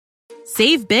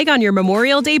Save big on your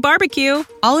Memorial Day barbecue,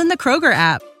 all in the Kroger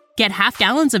app. Get half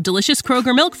gallons of delicious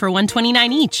Kroger milk for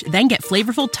 $1.29 each. Then get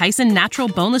flavorful Tyson natural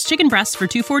boneless chicken breasts for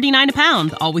 $2.49 a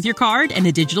pound, all with your card and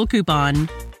a digital coupon.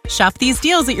 Shop these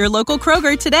deals at your local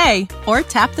Kroger today, or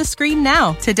tap the screen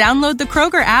now to download the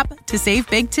Kroger app to save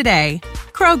big today.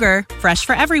 Kroger, fresh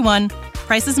for everyone.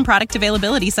 Prices and product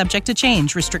availability subject to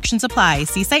change. Restrictions apply.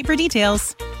 See site for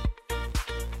details.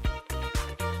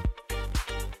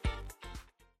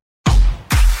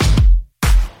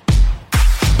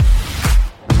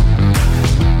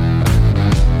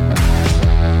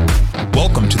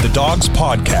 Welcome to the Dogs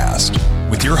Podcast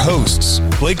with your hosts,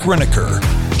 Blake Reneker,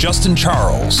 Justin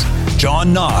Charles,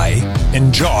 John Nye,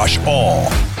 and Josh All.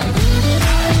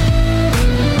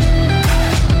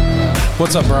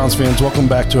 What's up, Browns fans? Welcome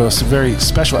back to a very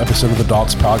special episode of the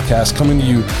Dogs Podcast, coming to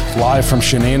you live from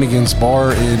Shenanigans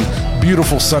Bar in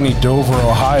beautiful sunny Dover,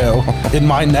 Ohio, in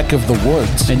my neck of the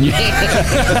woods. In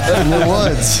the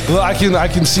woods. Well, I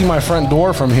can see my front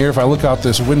door from here if I look out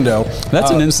this window. That's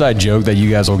an inside joke that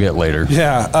you guys will get later.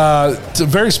 Yeah, it's a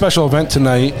very special event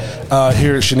tonight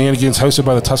here at Shenanigans, hosted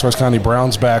by the Tuscarawas County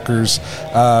Browns backers.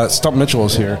 Stump Mitchell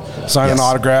is here, signing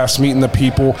autographs, meeting the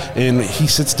people, and he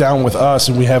sits down with us,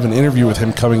 and we have an interview with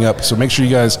him coming up. So make sure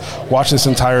you guys watch this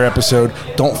entire episode.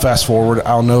 Don't fast forward.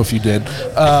 I don't know if you did.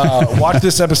 Watch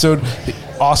this episode.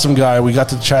 Awesome guy. We got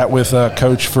to chat with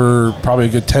Coach for probably a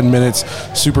good 10 minutes.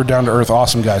 Super down-to-earth,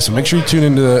 awesome guy. So make sure you tune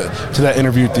into that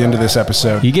interview at the end of this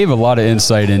episode. He gave a lot of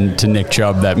insight into Nick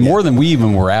Chubb that more than we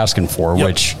even were asking for,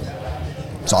 which...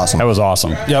 It's awesome. That was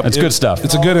awesome. Yep, it's good stuff.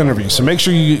 It's a good interview, so make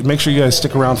sure you guys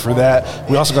stick around for that.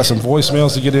 We also got some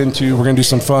voicemails to get into. We're going to do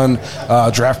some fun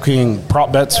DraftKings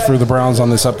prop bets for the Browns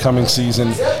on this upcoming season.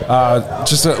 We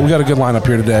got a good lineup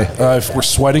here today. If we're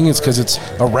sweating, it's because it's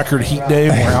a record heat day.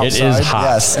 We're outside. It is hot.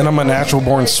 Yes. And I'm a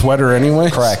natural-born sweater anyway.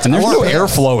 Correct. And there's no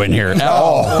airflow in here at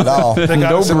all. No. They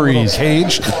got No us in a little breeze.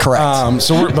 cage. Correct.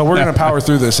 We're going to power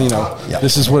through this.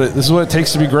 This is what it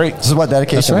takes to be great. This is what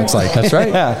dedication looks like. That's right.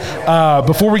 Yeah.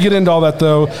 Before we get into all that,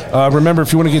 though, remember,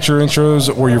 if you want to get your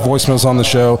intros or your voicemails on the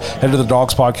show, head to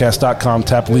thedogspodcast.com,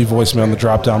 tap leave voicemail in the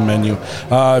drop-down menu.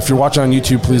 If you're watching on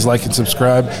YouTube, please like and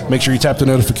subscribe. Make sure you tap the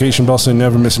notification bell so you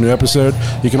never miss a new episode.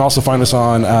 You can also find us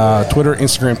on Twitter,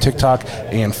 Instagram, TikTok,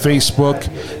 and Facebook.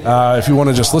 If you want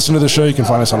to just listen to the show, you can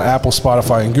find us on Apple,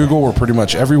 Spotify, and Google. We're pretty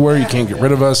much everywhere. You can't get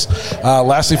rid of us.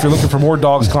 Lastly, if you're looking for more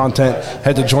Dogs content,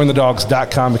 head to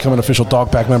jointhedogs.com, become an official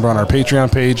Dog Pack member on our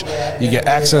Patreon page. You get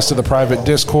access to the private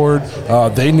Discord.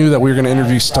 They knew that we were going to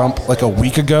interview Stump like a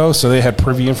week ago, so they had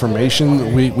privy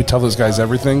information. We tell those guys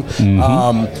everything.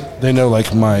 Mm-hmm. They know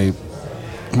like my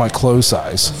clothes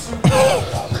size.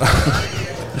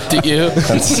 Do you?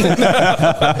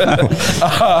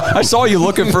 I saw you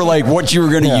looking for like what you were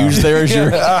going to use there as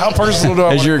your how personal do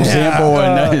I as your example,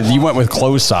 and you went with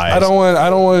clothes size. I don't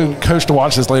want Coach to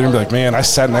watch this later and be like, man, I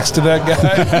sat next to that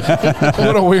guy.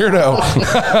 What a weirdo.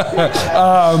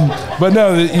 But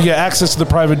no, you get access to the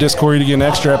private Discord. You get an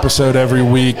extra episode every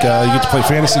week. You get to play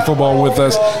fantasy football with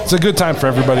us. It's a good time for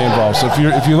everybody involved. So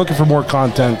if you're looking for more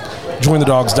content,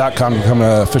 jointhedogs.com to become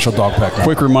an official Dog Pack member.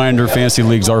 Quick reminder, fantasy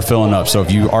leagues are filling up. So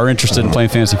if you are interested in playing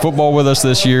fantasy football with us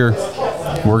this year,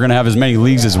 we're going to have as many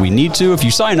leagues as we need to. If you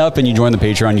sign up and you join the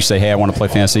Patreon, you say, hey, I want to play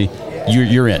fantasy,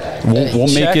 you're in.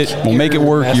 We'll make it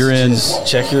work. You're in.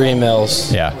 Check your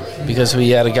emails. Yeah. Because we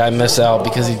had a guy miss out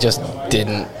because he just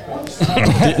didn't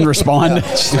respond.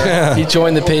 He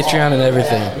joined the Patreon and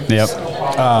everything. Yep.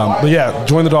 But yeah,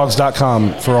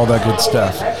 jointhedogs.com for all that good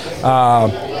stuff.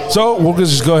 So we'll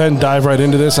just go ahead and dive right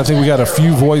into this. I think we got a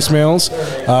few voicemails.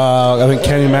 I think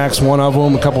Kenny Mack's one of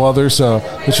them, a couple others. So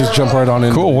let's just jump right on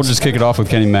in. Cool. We'll just kick it off with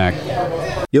Kenny Mack.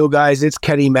 Yo, guys, it's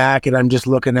Kenny Mack, and I'm just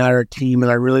looking at our team, and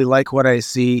I really like what I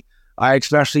see. I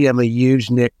especially am a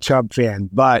huge Nick Chubb fan,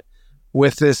 but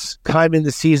with this time in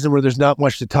the season where there's not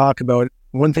much to talk about,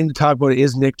 one thing to talk about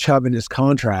is Nick Chubb and his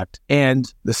contract and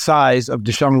the size of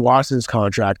Deshaun Watson's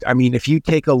contract. I mean, if you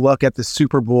take a look at the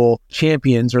Super Bowl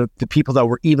champions or the people that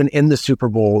were even in the Super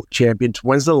Bowl champions,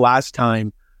 when's the last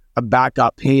time a back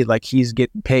got paid like he's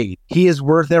getting paid? He is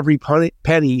worth every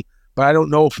penny, but I don't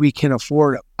know if we can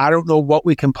afford him. I don't know what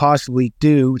we can possibly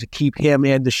do to keep him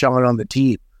and Deshaun on the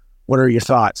team. What are your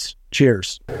thoughts?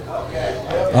 Cheers.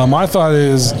 My thought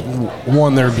is,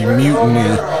 one, there'd be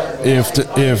mutiny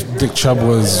if Nick Chubb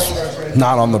was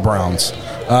not on the Browns.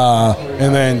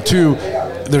 And then two,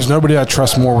 there's nobody I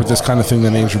trust more with this kind of thing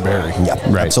than Andrew Berry. Yeah,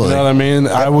 right. Absolutely. You know what I mean?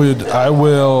 I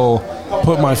will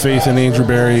put my faith in Andrew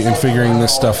Berry in figuring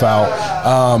this stuff out.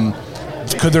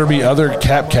 Could there be other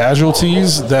cap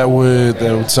casualties that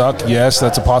would suck? Yes,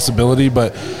 that's a possibility.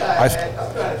 But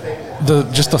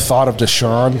just the thought of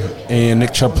Deshaun and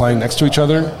Nick Chubb playing next to each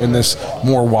other in this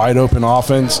more wide open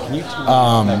offense,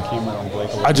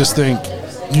 I just think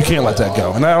you can't let that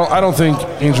go, and I don't think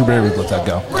Andrew Berry would let that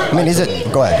go. I mean,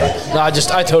 go ahead. No,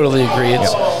 I totally agree.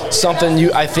 It's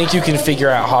something I think you can figure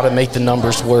out how to make the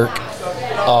numbers work.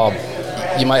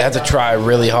 You might have to try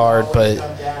really hard, but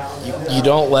you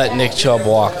don't let Nick Chubb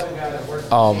walk.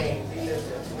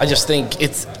 I just think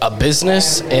it's a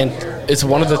business, and it's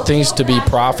one of the things to be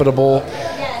profitable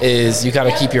is you got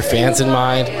to keep your fans in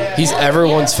mind. He's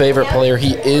everyone's favorite player.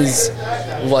 He is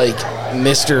like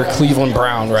Mr. Cleveland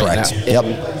Brown right Correct. now. Yep.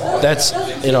 And that's,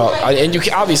 and you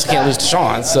obviously can't lose to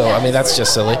Sean, so, I mean, that's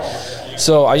just silly.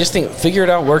 So I just think figure it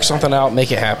out, work something out,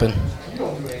 make it happen.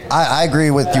 I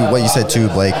agree with you what you said too,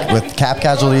 Blake. With cap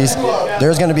casualties,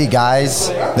 there's going to be guys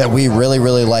that we really,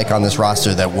 really like on this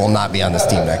roster that will not be on this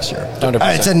team next year.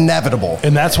 100%. It's inevitable.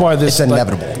 And that's why it's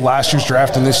inevitable. Last year's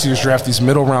draft and this year's draft, these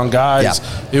middle round guys,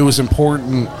 it was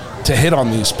important to hit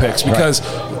on these picks because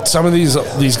some of these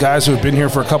guys who have been here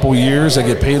for a couple of years, they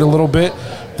get paid a little bit.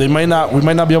 We might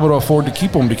not be able to afford to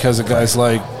keep them because of guys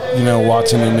like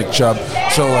Watson and Nick Chubb.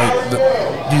 So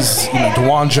these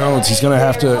DeJuan Jones, we're gonna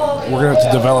have to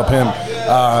develop him.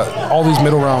 All these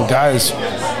middle round guys,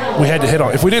 we had to hit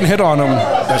on. If we didn't hit on them,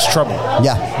 that's trouble.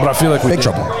 Yeah, but I feel like we big did.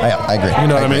 trouble. I agree. You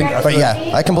know what I mean? But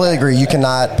yeah, I completely agree. You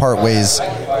cannot part ways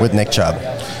with Nick Chubb.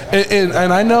 And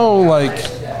I know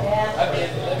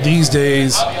these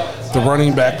days the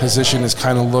running back position is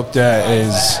kind of looked at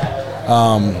as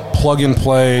plug and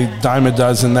play, dime a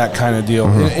dozen, that kind of deal.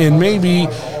 And maybe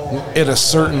at a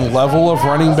certain level of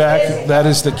running back, that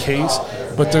is the case.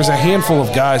 But there's a handful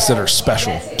of guys that are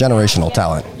special. Generational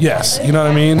talent. Yes, you know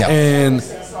what I mean? Yep.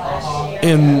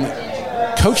 And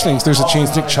coach thinks there's a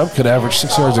chance Nick Chubb could average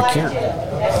 6 yards a carry.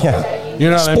 Yeah. You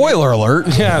know what Spoiler alert.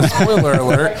 Yeah, spoiler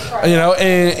alert.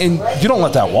 And you don't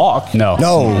let that walk. No.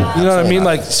 You know what I mean?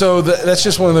 So that's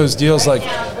just one of those deals.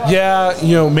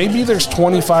 Maybe there's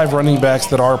 25 running backs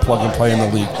that are plug and play in the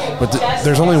league, but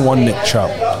there's only one Nick Chubb.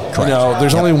 Correct.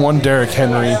 There's only one Derrick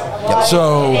Henry. Yep.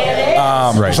 So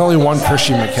there's only one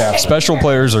Christian McCaffrey. Special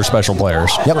players are special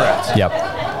players. Yep. Correct. Yep.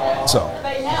 So.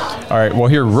 All right, well,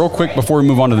 here, real quick before we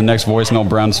move on to the next voicemail,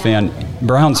 Browns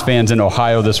fans in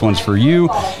Ohio, this one's for you.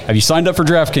 Have you signed up for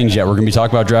DraftKings yet? We're going to be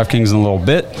talking about DraftKings in a little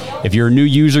bit. If you're a new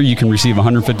user, you can receive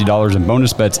 $150 in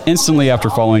bonus bets instantly after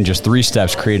following just 3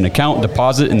 steps. Create an account,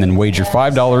 deposit, and then wager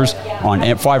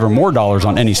 $5 or more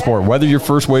on any sport. Whether your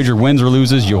first wager wins or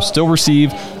loses, you'll still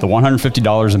receive the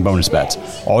 $150 in bonus bets.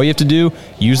 All you have to do,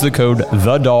 use the code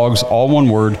THEDOGS, all one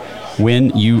word, when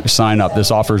you sign up.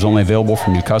 This offer is only available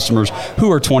for new customers who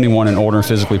are 21 and older and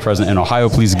physically present in Ohio.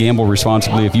 Please gamble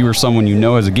responsibly. If you or someone you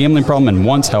know has a gambling problem and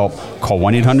wants help, call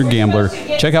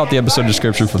 1-800-GAMBLER. Check out the episode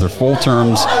description for the full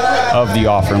terms of the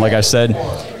offer. And like I said,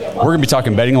 we're going to be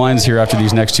talking betting lines here after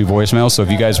these next 2 voicemails. So if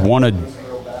you guys want to,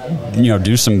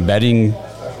 do some betting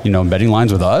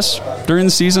lines with us during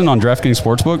the season on DraftKings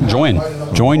Sportsbook,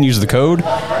 join, use the code.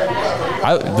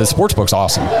 The Sportsbook's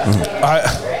awesome.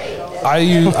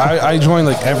 I joined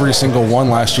every single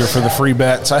one last year for the free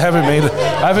bets. I haven't made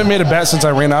a bet since I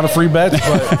ran out of free bets,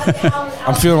 but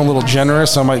I'm feeling a little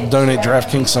generous. I might donate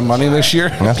DraftKings some money this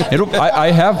year. I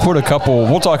have put a couple.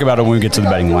 We'll talk about it when we get to the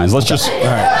betting lines. All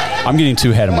right. I'm getting too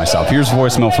ahead of myself. Here's a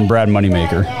voicemail from Brad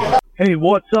Moneymaker. Hey,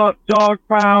 what's up, Dog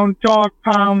Pound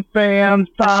fans,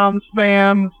 Pounds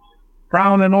fans,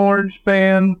 Brown and Orange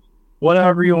fans,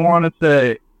 whatever you want to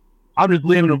say. I'm just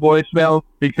leaving a voicemail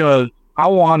because I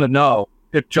want to know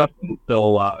if Justin's still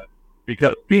alive,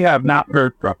 because we have not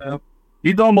heard from him.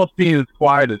 He's almost being as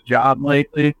quiet as John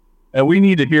lately, and we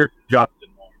need to hear from Justin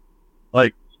more.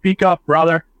 Speak up,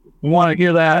 brother. We want to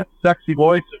hear that sexy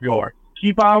voice of yours.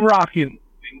 Keep on rocking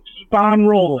and keep on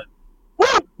rolling. Woo!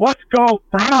 Let's go,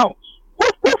 Browns!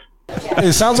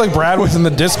 It sounds like Brad was in the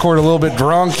Discord a little bit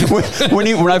drunk.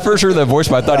 When I first heard that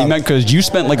voice, I thought he meant because you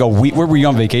spent a week. Where were you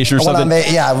on vacation or something?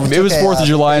 It was 4th of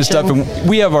July and stuff. And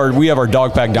we have our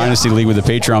Dog Pack Dynasty League with the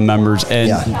Patreon members,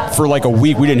 and for a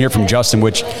week we didn't hear from Justin.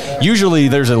 Which usually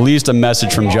there's at least a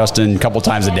message from Justin a couple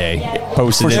times a day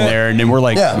posted in there, and then we're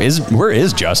like, where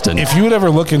is Justin? If you would ever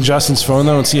look in Justin's phone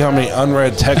though and see how many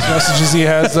unread text messages he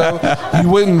has though, you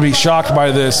wouldn't be shocked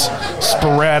by this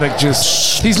sporadic.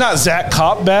 He's not Zach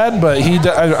Kopp bad, but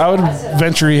I would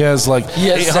venture he has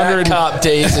 800 Zach Kopp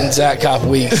days and Zach Kopp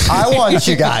weeks. I want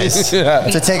you guys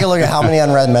to take a look at how many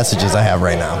unread messages I have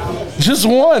right now. Just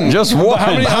one.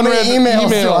 How many emails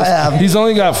do I have? He's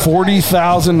only got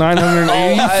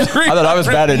 40,983. I thought I was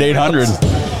bad at 800.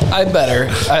 I'm better.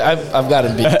 I've got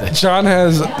him beat. John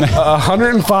has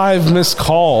 105 missed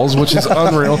calls, which is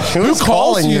unreal. Who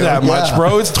calls you that much,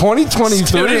 bro? It's 2023.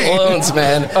 Student loans,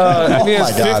 man. And he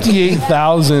has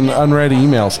 58,000 unread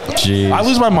emails. Jeez. I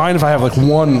lose my mind if I have like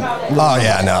one. Oh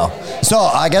yeah, no. So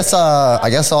I guess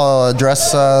I'll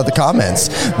address the comments.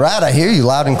 Brad, I hear you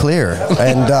loud and clear,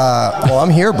 and well, I'm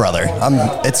here, brother.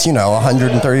 It's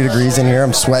 130 degrees in here.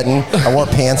 I'm sweating. I wore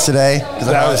pants today.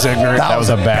 That was ignorant. That was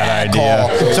a bad idea.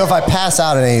 Call. So if I pass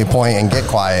out at any point and get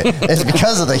quiet, it's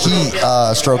because of the heat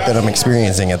stroke that I'm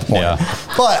experiencing at the point. Yeah.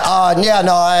 But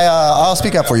I'll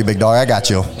speak up for you, big dog. I got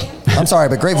you. I'm sorry,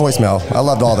 but great voicemail. I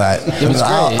loved all that. It was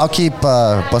great. I'll keep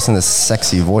busting this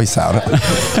sexy voice out.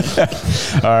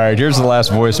 All right, here's the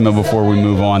last voicemail before we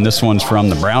move on. This one's from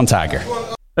the Brown Tiger.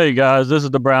 Hey guys, this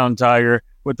is the Brown Tiger.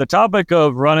 With the topic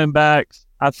of running backs,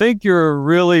 I think you're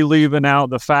really leaving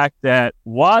out the fact that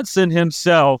Watson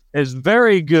himself is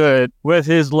very good with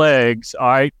his legs, all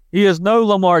right? He is no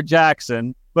Lamar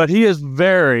Jackson, but he is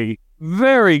very,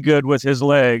 very good with his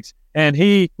legs, and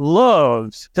he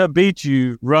loves to beat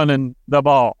you running the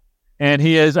ball. And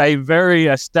he is a very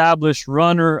established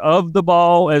runner of the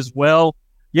ball as well.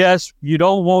 Yes, you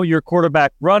don't want your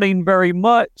quarterback running very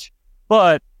much,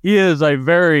 but he is a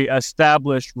very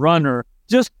established runner.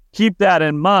 Just keep that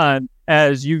in mind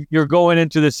as you're going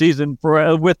into the season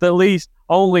with at least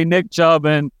only Nick Chubb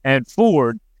and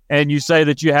Ford. And you say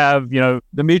that you have,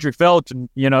 Demetri Felton,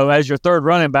 as your third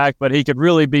running back, but he could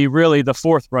really be the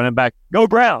fourth running back. Go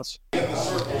Browns.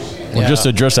 Well, just to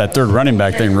address that third running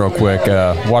back thing real quick,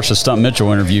 watch the Stump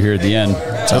Mitchell interview here at the end.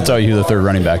 He'll tell you who the third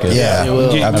running back is. Yeah,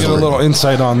 get a little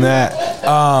insight on that.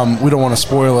 We don't want to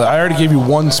spoil it. I already gave you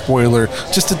one spoiler,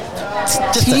 just a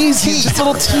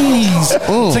little tease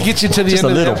to get you to the just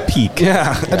end. A little peek.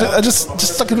 Yeah, I just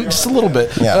stuck in just a little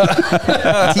bit. Yeah,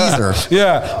 teaser.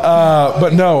 Yeah,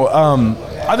 but no.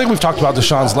 I think we've talked about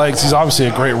Deshaun's legs. He's obviously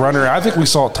a great runner. I think we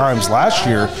saw at times last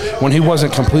year when he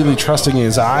wasn't completely trusting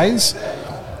his eyes.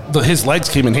 His legs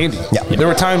came in handy. Yeah. There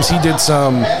were times he did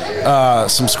some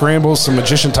scrambles, some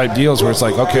magician type deals where it's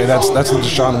like, okay, that's the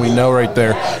Deshaun we know right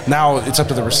there. Now it's up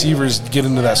to the receivers to get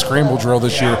into that scramble drill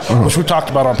this year, which we talked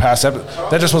about on past episodes.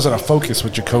 That just wasn't a focus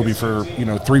with Jacoby for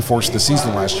 3/4 of the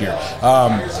season last year.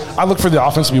 I look for the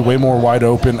offense to be way more wide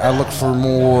open. I look for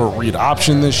more read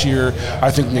option this year.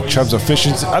 I think Nick Chubb's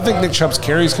efficiency. I think Nick Chubb's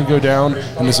carries could go down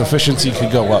and his efficiency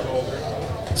could go up.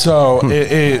 So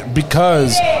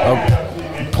because of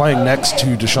playing next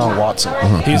to Deshaun Watson.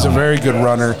 He's a very good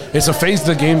runner. It's a phase of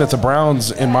the game that the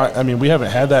Browns, we haven't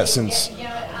had that since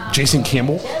Jason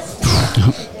Campbell.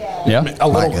 Yeah. A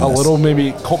little,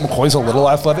 maybe Colt McCoy's a little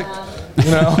athletic,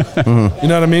 You know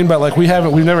what I mean? But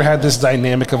we've never had this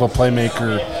dynamic of a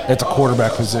playmaker at the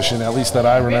quarterback position, at least that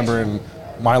I remember in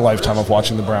my lifetime of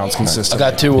watching the Browns consistently.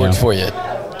 I got two words for you.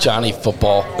 Johnny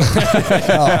Football.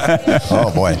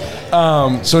 Oh boy.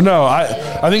 So no,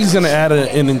 I think he's going to add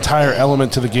an entire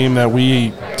element to the game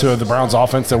to the Browns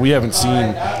offense that we haven't seen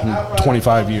in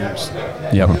 25 years.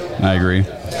 Yep, I agree.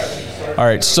 All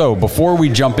right, so before we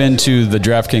jump into the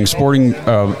DraftKings sporting,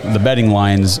 the betting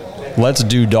lines, let's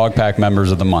do Dog Pack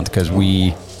members of the month because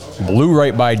we blew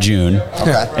right by June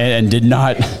and did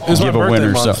not give a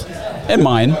winner. Month. So. And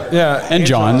mine. Yeah. And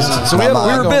John's. So we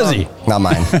were busy. Not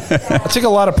mine. I take a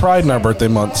lot of pride in our birthday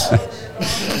months.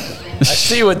 I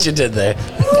see what you did there.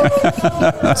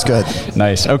 That's good.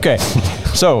 Nice. Okay.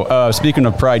 So, speaking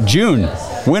of pride, June,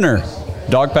 winner,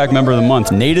 Dog Pack member of the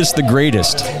month, Natus the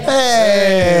Greatest.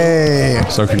 Hey!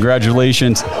 So,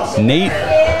 congratulations,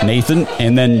 Nathan.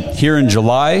 And then here in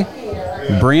July,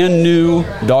 brand new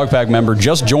Dog Pack member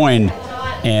just joined.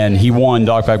 And he won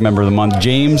Dog Pack Member of the Month,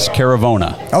 James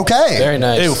Caravona. Okay. Very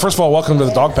nice. Hey, first of all, welcome to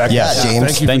the Dog Pack. Yes,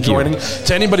 James. Thank you for joining.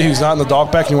 To anybody who's not in the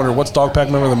Dog Pack and you wonder what's Dog Pack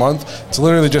Member of the Month, it's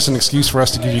literally just an excuse for us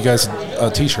to give you guys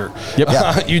a T-shirt. Yep.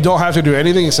 Yeah. You don't have to do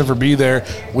anything except for be there.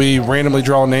 We randomly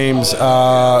draw names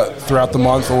throughout the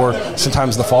month or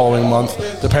sometimes the following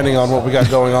month, depending on what we got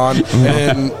going on.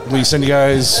 And we send you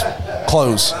guys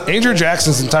clothes. Andrew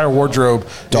Jackson's entire wardrobe.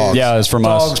 Dogs. Yeah, it's from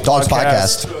us. Dogs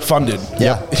podcast. Funded.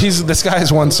 Yeah. This guy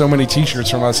has won so many T-shirts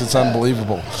from us. It's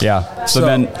unbelievable. Yeah. So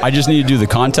then I just need to do the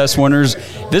contest winners.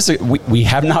 We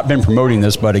have not been promoting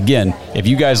this, but again, if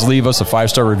you guys leave us a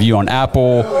 5-star review on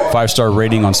Apple, 5-star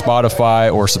rating on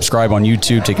Spotify, or subscribe on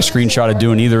YouTube, take a screenshot of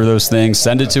doing either of those things,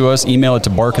 send it to us, email it to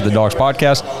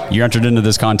bark@thedogspodcast. You're entered into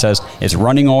this contest. It's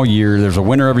running all year. There's a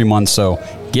winner every month, so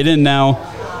get in now.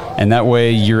 and that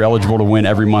way you're eligible to win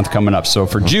every month coming up. So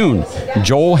for June,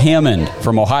 Joel Hammond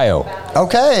from Ohio.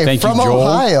 Okay, Thank you, from Joel.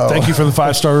 Ohio. Thank you for the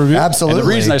 5-star review. Absolutely. And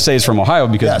the reason I say it's from Ohio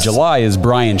because July is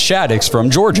Brian Shaddix from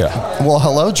Georgia. Well,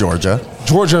 hello, Georgia.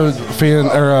 Georgia fan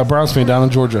or Browns fan down in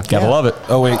Georgia. Gotta love it.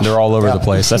 Oh wait, they're all over the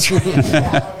place. That's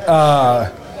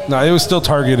no, it was still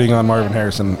targeting on Marvin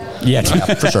Harrison. yeah,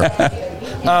 For sure.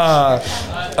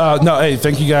 No, hey,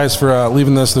 thank you guys for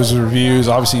leaving this. Those are reviews.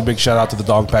 Obviously, big shout out to the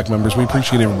Dog Pack members. We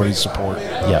appreciate everybody's support.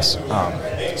 yes.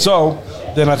 So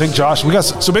then I think Josh, we got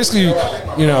so basically,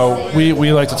 you know, we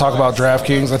like to talk about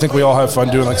DraftKings. I think we all have fun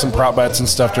doing like some prop bets and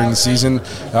stuff during the season.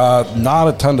 Not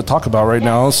a ton to talk about right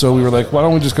now, so we were like, why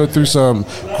don't we just go through some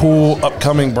cool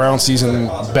upcoming Brown season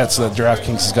bets that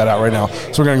DraftKings has got out right now?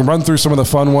 So we're going to run through some of the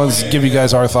fun ones, give you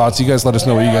guys our thoughts. You guys let us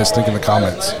know what you guys think in the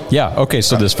comments. Yeah, okay,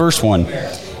 so this first one,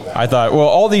 I thought, well,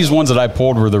 all these ones that I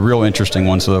pulled were the real interesting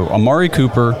ones. So Amari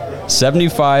Cooper,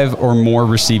 75 or more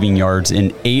receiving yards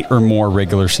in 8 or more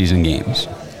regular season games.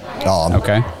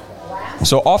 Okay.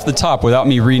 So off the top, without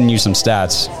me reading you some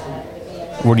stats,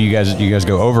 what do you guys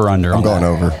go over or under? I'm going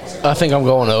over. I think I'm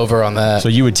going over on that. So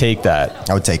you would take that.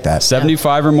 I would take that.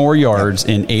 75 or more yards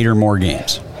in 8 or more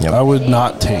games. Yep. I would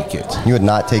not take it. You would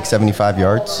not take 75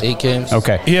 yards? 8 games.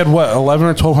 Okay. He had what, 11 or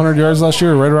 1,200 yards last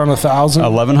year, right around 1,000.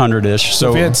 1,100-ish. So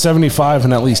if he had 75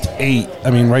 and at least 8,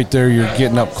 I mean, right there, you're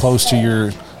getting up close to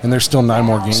your, and there's still 9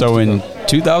 more games. So in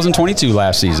 2022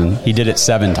 last season, he did it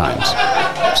 7 times.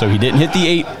 So he didn't hit the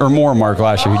 8 or more mark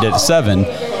last year. He did it 7.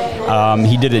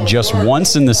 He did it just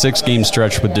once in the 6-game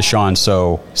stretch with Deshaun.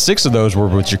 So 6 of those were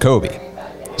with Jacoby.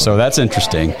 So that's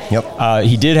interesting. Yep.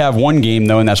 He did have one game,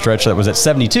 though, in that stretch that was at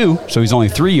 72. So he's only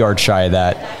 3 yards shy of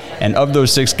that. And of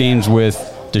those 6 games with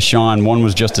Deshaun, one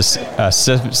was just a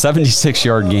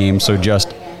 76-yard game. So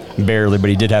just barely. But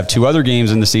he did have 2 other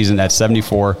games in the season at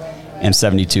 74 and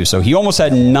 72. So he almost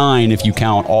had 9 if you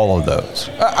count all of those.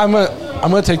 I'm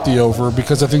gonna take the over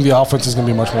because I think the offense is gonna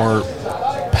be much more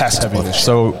pass heavy this year.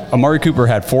 So Amari Cooper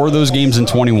had 4 of those games in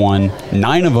 21,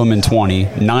 9 of them in 20,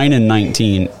 9 in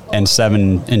 19, and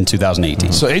 7 in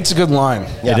 2018. So 8's a good line.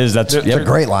 It is. That's It's a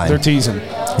great line. They're teasing.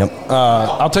 Yep.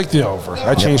 I'll take the over.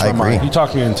 I changed I my mind. agree. You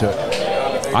talked me into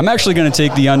it. I'm actually going to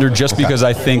take the under just because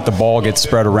I think the ball gets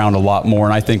spread around a lot more,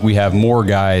 and I think we have more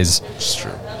guys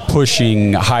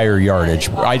pushing higher yardage.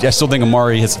 I still think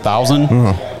Amari hits 1,000,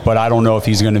 but I don't know if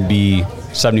he's going to be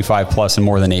 75 plus in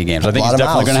more than 8 games. I think he's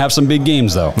definitely going to have some big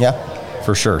games, though. Yeah.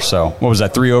 For sure. So what was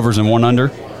that, 3 overs and 1 under?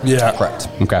 Yeah. Correct.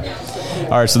 Okay.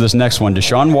 All right, so this next one,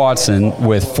 Deshaun Watson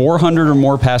with 400 or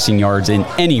more passing yards in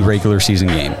any regular season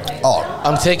game.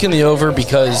 I'm taking the over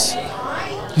because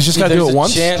He's just got to do it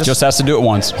once. Just has to do it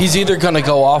once. He's either going to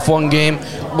go off one game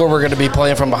or we're going to be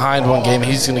playing from behind one game.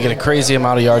 He's going to get a crazy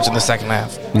amount of yards in the second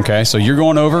half. Okay, so you're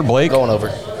going over, Blake? Going over.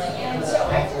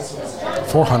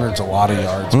 400's a lot of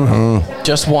yards.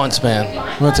 Just once, man.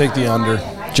 I'm going to take the under.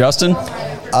 Justin?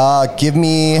 Give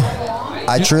me.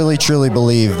 I truly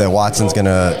believe that Watson's going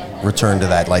to return to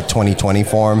that like 2020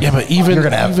 form. Yeah, but even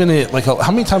it, like,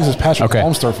 how many times has Patrick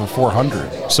Mahomes thrown for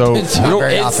 400? So It's Not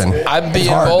very it's- often. I'm It's being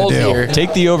hard to bold do. here.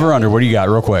 take the over under. What do you got,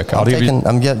 real quick?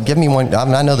 Give me one.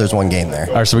 I know there's one game there.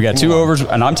 All right, so we got 2 overs,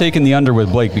 and I'm taking the under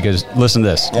with Blake because, listen to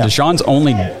this. Yeah. Deshaun's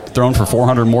only thrown for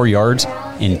 400 more yards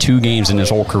in 2 games in his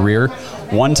whole career.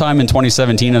 One time in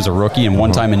 2017 as a rookie and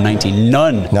one time in 19.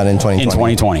 None in 2020. In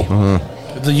 2020.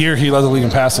 The year he led the league in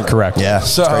passing. Correct. Yeah,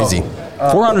 So- it's crazy.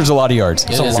 400 is a lot of yards.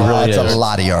 It is. It's a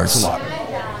lot of yards.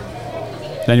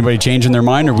 Anybody changing their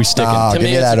mind, or are we sticking? To Give me,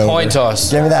 me it's that a over. coin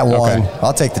toss. Give me that one. Okay.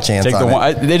 I'll take the chance Take on the it.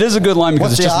 one. It is a good line because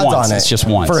What's it's the just odds once. on it? It's just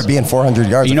once. For it being 400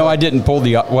 yards. You know, I didn't pull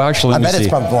the. Well, actually, I let me bet see. it's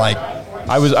probably like.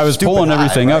 I was stupid pulling high,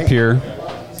 everything right? up here.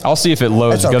 I'll see if it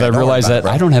loads It's okay. because I Don't worry realized about that it,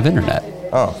 bro. I don't have internet.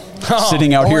 Oh.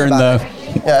 Sitting out Don't here worry in about the. it.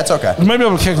 Yeah, it's okay. Maybe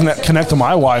I'll connect to my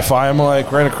Wi-Fi. I'm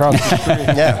like right across the street.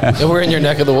 Yeah. Yeah, we're in your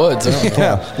neck of the woods.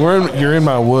 Yeah, you're in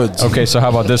my woods. Okay, so how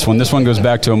about this one? This one goes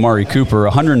back to Amari Cooper,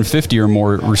 150 or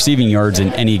more receiving yards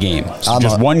in any game. So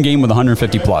just one game with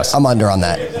 150 plus. I'm under on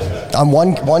that. I'm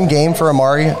one game for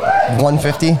Amari,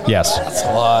 150. Yes. That's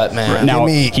a lot, man. Now,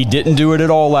 he didn't do it at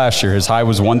all last year. His high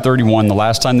was 131. The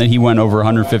last time that he went over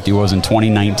 150 was in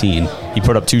 2019. He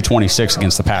put up 226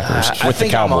 against the Packers with the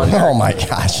Cowboys. Oh, my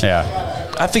gosh. Yeah.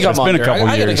 I think It's I'm been under. a couple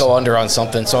I got to years. go under on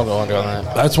something, so I'll go under on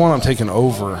that. That's one I'm taking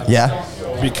over. Yeah.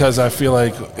 Because I feel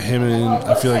like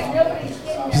I feel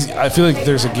like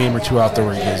there's a game or two out there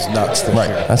where he goes nuts this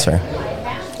year. That's fair.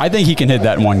 I think he can hit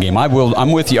that in one game.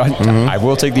 I'm with you. I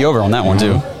will take the over on that one,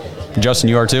 too. Justin,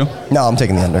 you are too? No, I'm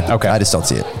taking the under. Okay. I just don't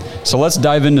see it. So let's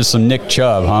dive into some Nick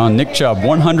Chubb, huh? Nick Chubb,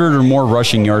 100 or more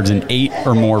rushing yards in 8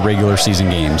 or more regular season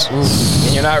games.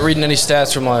 And you're not reading any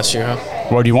stats from last year, huh?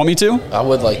 Well, do you want me to? I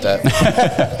would like that.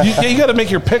 You got to make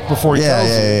your pick before he tells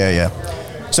you. Yeah.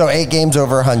 So 8 games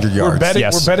over 100 yards.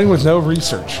 We're betting with no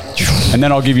research. And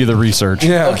then I'll give you the research.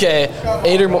 Yeah. Okay,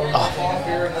 8 or more. Oh.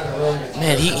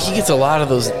 Man, he gets a lot of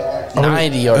those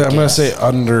 90-yard games. I'm going to say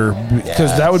under,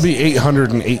 because that would be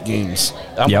 808 games.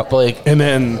 I'm with Blake. And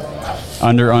then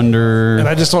under. And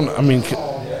I just don't. I mean,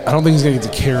 I don't think he's going to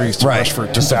get the carries to rush for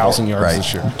 2,000 yards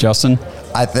this year. Justin,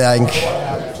 I think.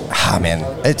 Man,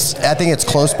 I think it's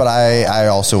close, but I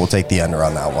also will take the under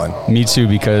on that one. Me too,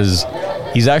 because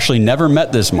he's actually never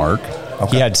met this mark.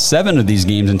 Okay. He had 7 of these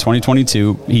games in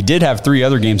 2022. He did have 3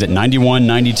 other games at 91,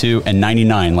 92, and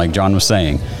 99, like John was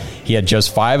saying. He had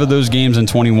just 5 of those games in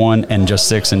 21 and just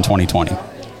 6 in 2020.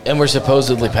 And we're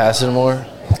supposedly passing more?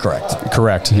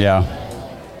 Correct, yeah.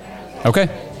 Okay,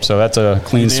 so that's a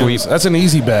clean sweep. That's an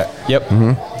easy bet. Yep.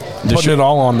 Putting it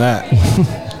all on that.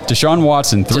 Deshaun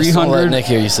Watson, Just don't let Nick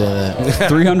hear you say that.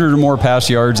 300 or more pass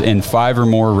yards in 5 or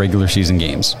more regular season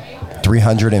games.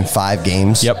 305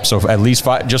 games? Yep, so at least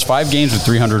 5 games with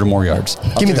 300 or more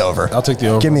Give me the over. I'll take the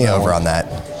over. Give me over on that.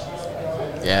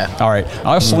 Yeah. All right,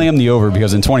 I'll slam the over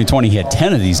because in 2020 he had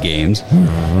 10 of these games.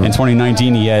 In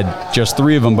 2019 he had just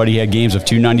 3 of them, but he had games of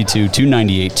 292,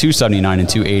 298, 279, and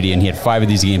 280, and he had 5 of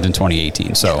these games in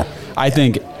 2018. So I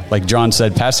think, like John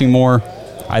said, passing more,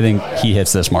 I think he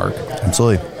hits this mark.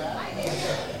 Absolutely.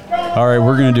 All right,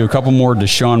 we're going to do a couple more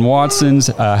Deshaun Watsons.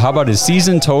 How about his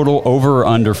season total over or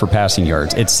under for passing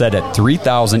yards? It's set at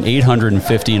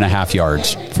 3,850 and a half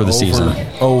yards for the season.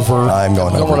 Over. I'm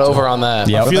going over. Going over on that.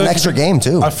 Yep. With an extra game,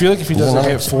 too. I feel like if he doesn't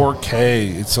hit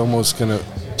 4K, it's almost going to...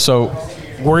 So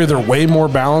we're either way more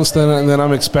balanced than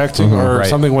I'm expecting or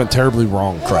something went terribly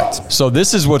wrong. Correct. So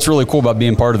this is what's really cool about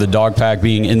being part of the Dog Pack,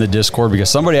 being in the Discord,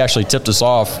 because somebody actually tipped us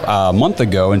off a month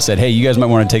ago and said, hey, you guys might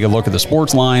want to take a look at the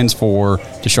sports lines for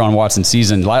Deshaun Watson's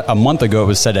season. A month ago, it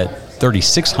was set at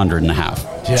 3,600 and a half.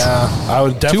 Yeah, I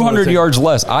would definitely 200 yards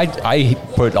less. I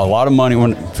put a lot of money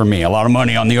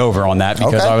on the over on that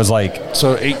because I was like,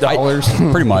 so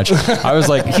 $8 pretty much. I was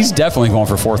like, he's definitely going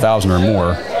for 4,000 or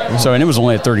more. So, and it was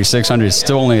only at 3,600. It's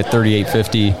still only at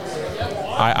 3,850.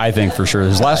 I think for sure.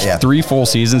 His last 3 full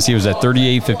seasons, he was at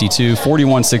 3,852,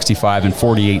 4,165, and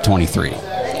 4,823.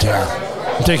 Yeah.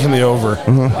 I'm taking the over.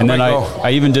 And then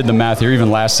I even did the math here.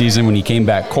 Even last season when he came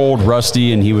back cold,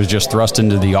 rusty, and he was just thrust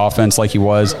into the offense like he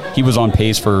was on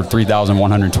pace for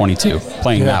 3,122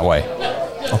 playing that way.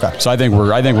 Okay. So I think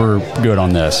we're good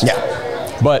on this.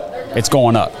 Yeah. But it's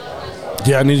going up.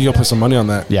 Yeah, I need to go put some money on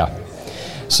that. Yeah.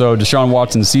 So Deshaun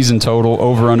Watson's season total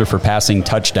over under for passing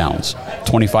touchdowns,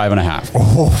 25 and a half.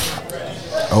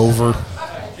 Over.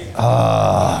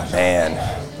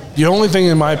 Man. The only thing,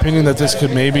 in my opinion, that this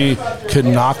could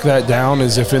knock that down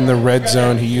is if in the red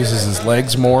zone he uses his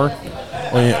legs more,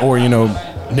 or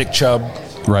Nick Chubb,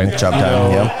 right? Nick Chubb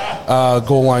time,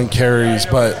 goal line carries.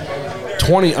 But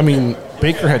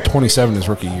Baker had 27 his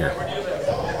rookie year.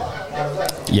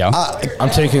 Yeah,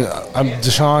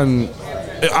 Deshaun.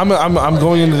 I'm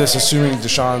going into this assuming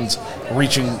Deshaun's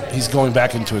he's going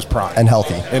back into his prime and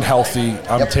healthy.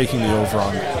 I'm taking the over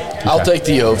on it. I'll take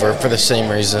the over for the same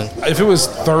reason. If it was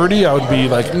 30, I would be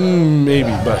like, maybe,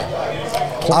 but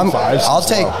 25.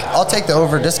 I'll take the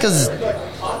over just because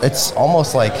it's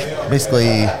almost like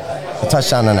basically a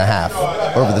touchdown and a half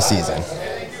over the season.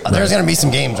 There's going to be some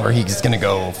games where he's going to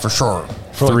go for sure.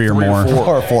 For 3 or more. 4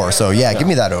 or 4. So, give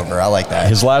me that over. I like that.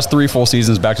 His last 3 full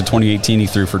seasons back to 2018, he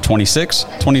threw for 26,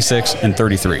 26, and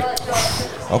 33.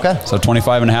 Okay. So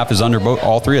 25 and a half is under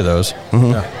all 3 of those.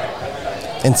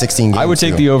 In 16 games. I would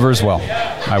take the over as well.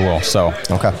 I will. So.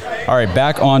 Okay. All right,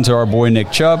 back on to our boy Nick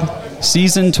Chubb.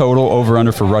 Season total over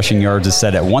under for rushing yards is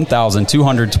set at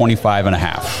 1,225 and a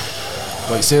half.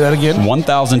 Wait, say that again?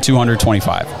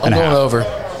 1,225 and a half. I'm going over.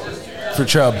 For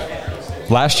Chubb.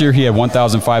 Last year he had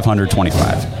 1,525.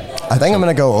 I think I'm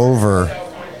going to go over.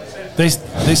 They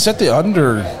set the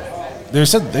under. They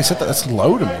said that's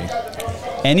low to me.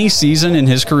 Any season in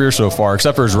his career so far,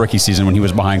 except for his rookie season when he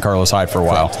was behind Carlos Hyde for a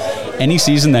while, any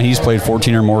season that he's played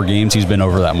 14 or more games, he's been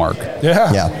over that mark.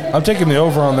 Yeah. I'm taking the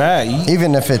over on that.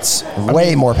 Even if it's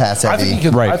way more pass heavy.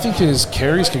 I think his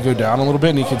carries could go down a little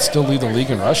bit, and he could still lead the league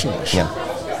in rushing this year.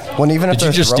 When even if Did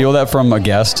you just steal that from a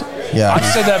guest? Yeah. I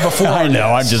said that before. I know,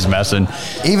 I'm just messing.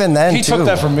 Even then, he took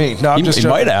that from me. No, I'm just he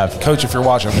might have. Coach, if you're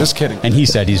watching, I'm just kidding. And he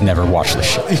said he's never watched this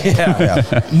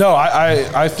shit. No,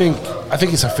 I think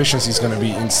his efficiency is going to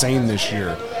be insane this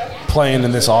year. playing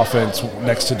in this offense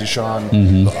next to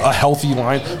Deshaun. A healthy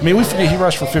line. I mean, we forget he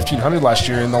rushed for 1,500 last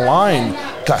year, and the line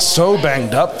got so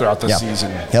banged up throughout the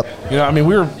season. You know, I mean,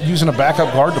 we were using a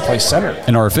backup guard to play center.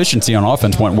 And our efficiency on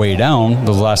offense went way down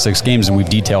those last 6 games, and we've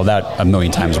detailed that a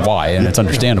million times why, and it's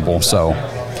understandable. So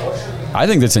I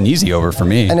think that's an easy over for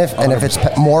me. And if it's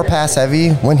more pass heavy,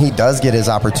 when he does get his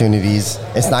opportunities,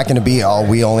 it's not going to be,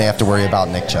 we only have to worry about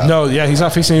Nick Chubb. No, yeah, he's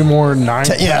not facing any more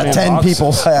 10 people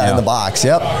in the box.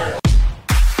 Yep.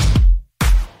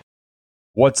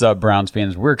 What's up, Browns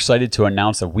fans? We're excited to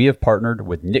announce that we have partnered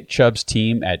with Nick Chubb's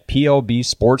team at PLB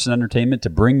Sports and Entertainment to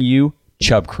bring you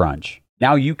Chubb Crunch.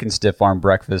 Now you can stiff arm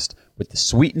breakfast with the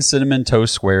sweet and cinnamon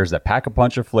toast squares that pack a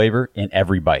punch of flavor in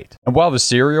every bite. And while the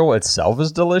cereal itself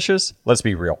is delicious, let's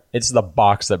be real, it's the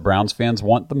box that Browns fans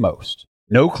want the most.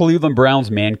 No Cleveland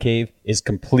Browns man cave is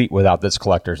complete without this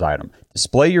collector's item.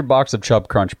 Display your box of Chubb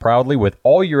Crunch proudly with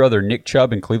all your other Nick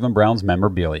Chubb and Cleveland Browns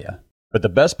memorabilia. But the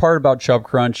best part about Chubb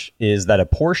Crunch is that a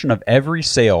portion of every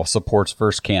sale supports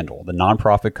First Candle, the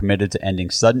nonprofit committed to ending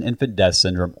sudden infant death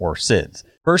syndrome, or SIDS.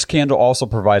 First Candle also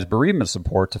provides bereavement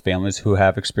support to families who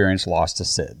have experienced loss to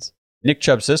SIDS. Nick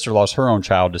Chubb's sister lost her own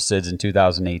child to SIDS in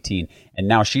 2018, and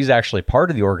now she's actually part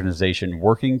of the organization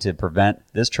working to prevent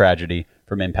this tragedy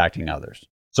from impacting others.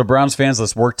 So Browns fans,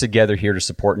 let's work together here to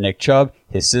support Nick Chubb,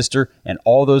 his sister, and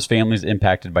all those families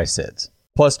impacted by SIDS.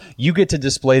 Plus, you get to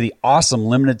display the awesome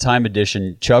limited time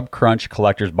edition Chubb Crunch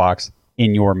collector's box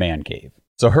in your man cave.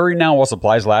 So hurry now while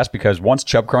supplies last, because once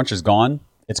Chubb Crunch is gone,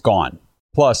 it's gone.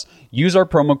 Plus, use our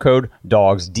promo code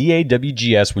DAWGS,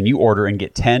 DAWGS, when you order and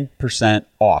get 10%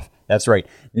 off. That's right.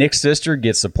 Nick's sister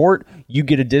gets support, you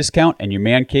get a discount, and your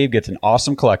man cave gets an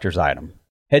awesome collector's item.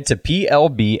 Head to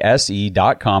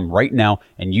plbse.com right now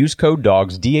and use code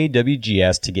DAWGS,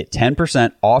 DAWGS, to get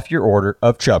 10% off your order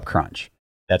of Chubb Crunch.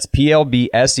 That's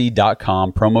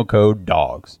plbse.com, promo code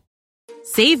DAWGS.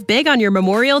 Save big on your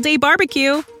Memorial Day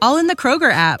barbecue, all in the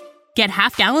Kroger app. Get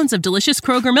half gallons of delicious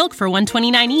Kroger milk for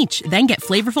 $1.29 each. Then get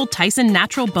flavorful Tyson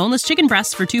natural boneless chicken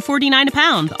breasts for $2.49 a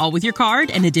pound, all with your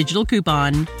card and a digital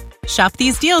coupon. Shop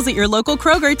these deals at your local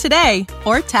Kroger today,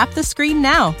 or tap the screen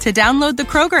now to download the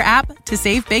Kroger app to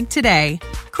save big today.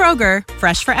 Kroger,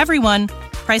 fresh for everyone.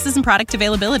 Prices and product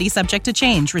availability subject to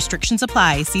change. Restrictions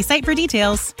apply. See site for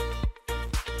details.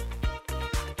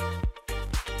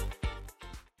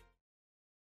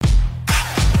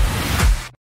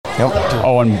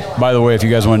 Oh, and by the way, if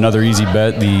you guys want another easy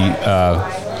bet,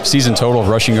 the season total of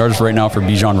rushing yards right now for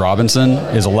Bijan Robinson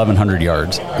is 1,100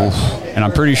 yards. Oof. And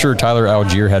I'm pretty sure Tyler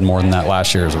Algier had more than that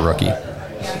last year as a rookie.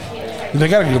 They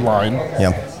got a good line.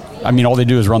 Yeah. I mean, all they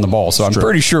do is run the ball, so I'm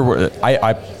pretty sure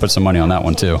I put some money on that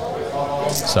one too.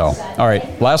 So, all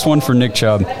right, last one for Nick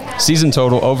Chubb. Season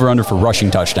total over-under for rushing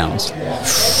touchdowns.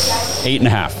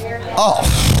 8.5.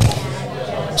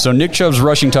 Oh. So Nick Chubb's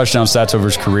rushing touchdown stats over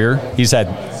his career, he's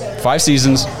had 5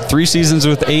 seasons, 3 seasons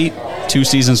with 8, 2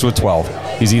 seasons with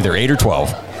 12. He's either 8 or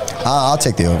 12. I'll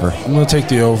take the over. I'm going to take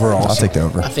the over also. I'll take the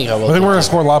over. I think we're going to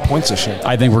score a lot of points this year.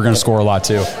 I think we're going to score a lot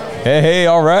too. Hey,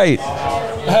 all right.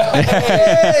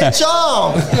 Hey,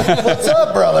 John. What's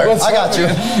up, brother? I got you.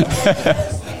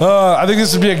 I think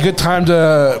this would be a good time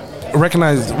to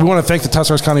recognize. We want to thank the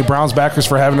Tuscarawas County Browns backers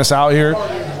for having us out here.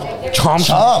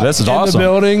 Chomp. This is in awesome. the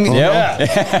building. Yep. Yeah.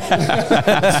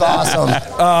 That's awesome.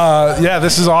 Yeah,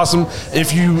 this is awesome.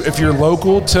 If you're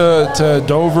local to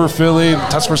Dover, Philly,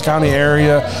 Tuscarawas County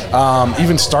area,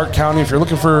 even Stark County, if you're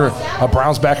looking for a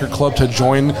Browns backer club to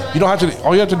join, you don't have to.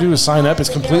 All you have to do is sign up. It's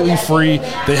completely free.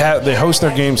 They host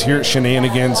their games here at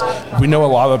Shenanigans. We know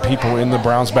a lot of people in the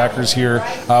Browns backers here.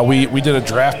 We did a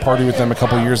draft party with them a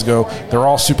couple of years ago. They're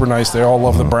all super nice. They all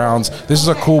love the Browns. This is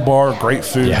a cool bar, great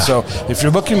food. Yeah. So if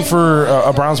you're looking for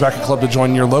a Browns backer club to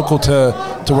join, you're local to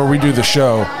where we do the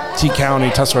show, T County,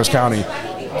 Tuscarawas County,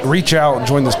 reach out and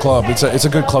join this club. It's a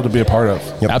good club to be a part of.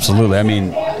 Yep. Absolutely. I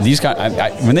mean, these guys,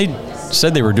 when they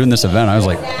said they were doing this event, I was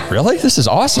like, really? This is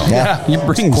awesome. Yeah. You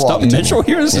bring Cool Stump Mitchell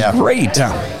here? This is great.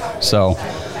 Yeah. So,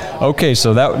 okay,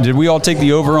 so that did we all take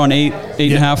the over on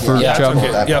 8.5 for Chubb?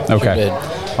 Yep. Okay.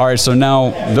 All right, so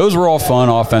now those were all fun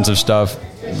offensive stuff.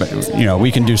 But,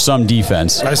 we can do some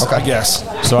defense. I guess.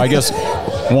 So I guess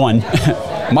 1,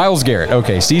 Myles Garrett.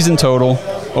 Okay, season total,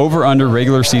 over under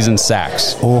regular season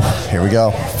sacks. Oh, here we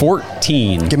go.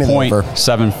 14.75. Give me the over.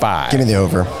 Give me the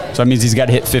over. So that means he's got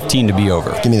to hit 15 to be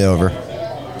over. Give me the over.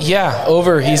 Yeah,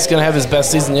 over. He's going to have his best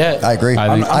season yet. I agree.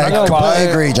 I'm I not gonna lie. completely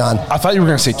agree, John. I thought you were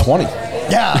going to say 20.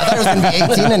 Yeah, I thought it was going to be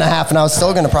 18 and a half, and I was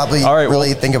still going to probably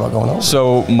really think about going over.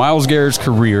 So Myles Garrett's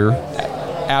career,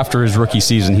 after his rookie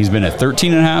season, he's been at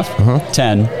 13.5,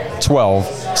 10, 12,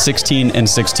 16, and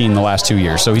 16 the last 2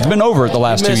 years. So he's been over it the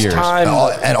last 2 years.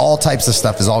 And all types of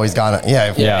stuff has always gone.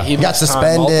 Yeah. He got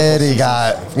suspended. He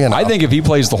got, I think if he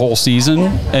plays the whole season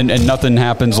and nothing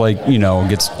happens, like,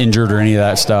 gets injured or any of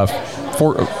that stuff,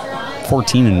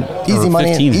 14 and easy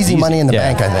money, money in the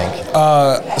yeah. bank, I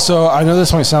think. So I know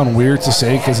this might sound weird to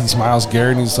say because he's Myles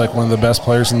Garrett and he's like one of the best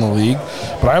players in the league,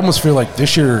 but I almost feel like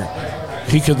this year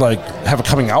he could like have a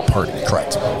coming out party.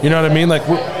 Correct. You know what I mean? Like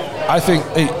I think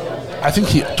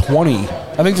he 20.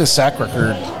 I think the sack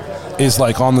record is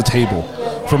like on the table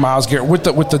for Myles Garrett with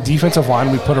the defensive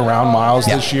line we put around Myles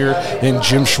this year, and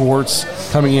Jim Schwartz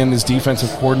coming in as defensive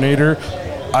coordinator.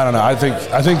 I don't know. I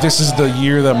think this is the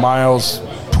year that Myles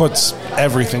puts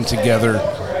everything together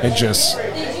and just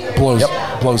blows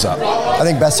up. I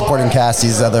think best supporting cast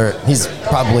he's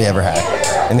probably ever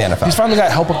had in the NFL. He's finally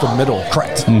got help up the middle.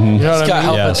 Correct. You know He's got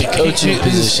help at the coaching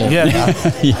position. Yeah.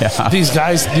 These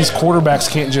quarterbacks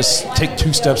can't just take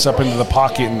 2 steps up into the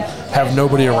pocket and have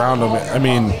nobody around them. I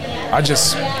mean, I think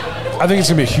it's going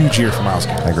to be a huge year for Myles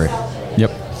Garrett. I agree.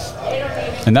 Yep.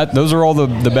 And those are all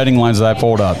the betting lines that I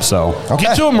pulled up. So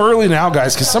Get to them early now,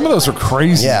 guys, because some of those are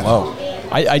crazy low.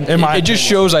 It just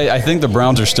shows I think the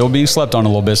Browns are still being slept on a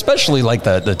little bit, especially like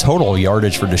the total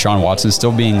yardage for Deshaun Watson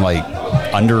still being like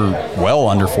under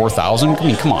 4,000. I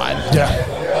mean, come on. Yeah.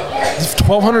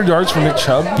 1,200 yards for Nick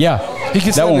Chubb. Yeah. He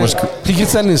gets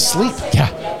that in his sleep.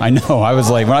 Yeah, I know. I was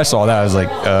like, when I saw that, I was like,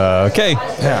 okay.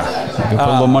 Yeah. Put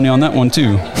a little money on that one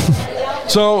too.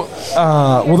 So,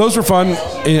 those were fun.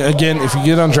 Again, if you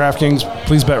get on DraftKings,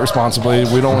 please bet responsibly.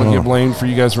 We don't want to get blamed for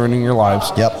you guys ruining your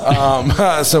lives. Yep.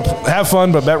 So have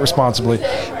fun, but bet responsibly.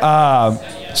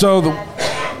 So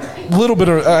the little bit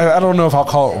of, I don't know if I'll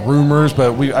call it rumors,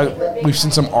 but we've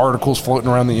seen some articles floating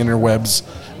around the interwebs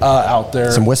out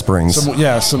there. Some whisperings. Some. What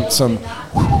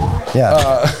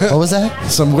was that?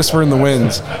 Some whisper in the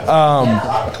winds.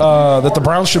 That the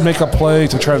Browns should make a play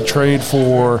to try to trade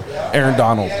for Aaron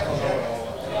Donald.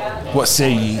 What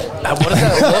say ye? What does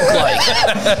that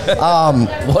look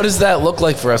like? What does that look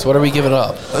like for us? What are we giving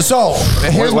up? So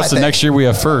here's what's the next year we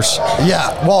have first?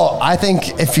 Yeah, well, I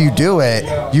think if you do it,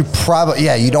 you probably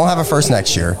you don't have a first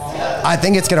next year. I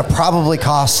think it's going to probably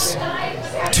cost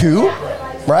 2,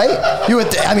 right? You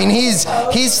would. I mean, he's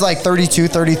like 32,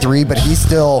 33, but he's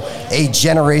still a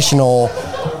generational,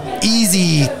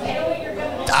 easy.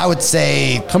 I would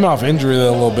say coming off injury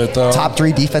a little bit though. Top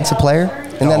 3 defensive player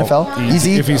in the NFL.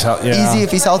 Easy if he's healthy. Easy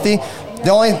if he's healthy.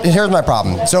 Here's my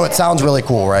problem. So it sounds really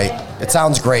cool, right? It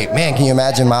sounds great. Man, can you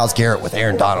imagine Myles Garrett with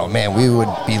Aaron Donald? Man, we would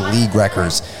be league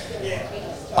wreckers.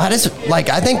 I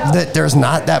think that there's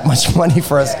not that much money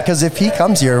for us because if he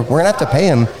comes here, we're gonna have to pay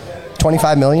him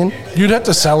 $25 million. You'd have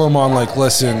to sell him on like,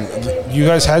 listen, you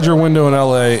guys had your window in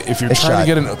LA. If you're trying to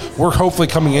get in, we're hopefully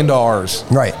coming into ours.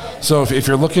 Right. So if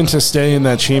you're looking to stay in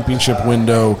that championship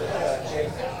window,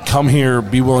 come here,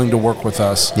 be willing to work with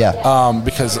us. Yeah.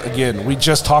 Because again, we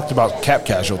just talked about cap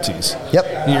casualties.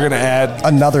 Yep. You're going to add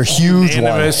another huge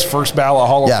one. First ballot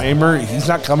Hall of Famer. He's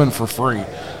not coming for free.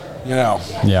 You know.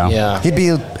 Yeah. He'd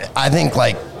be, I think,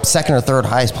 like second or third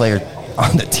highest player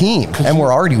on the team, and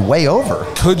we're already way over.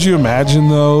 Could you imagine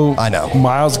though? I know.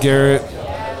 Myles Garrett.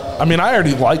 I mean, I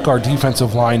already like our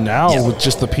defensive line now with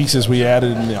just the pieces we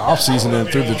added in the offseason and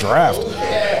through the draft.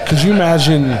 Could you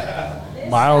imagine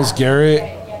Myles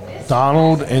Garrett,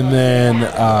 Donald, and then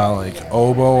like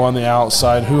Obo on the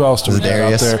outside? Who else do we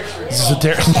get out there?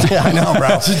 Yeah, I know,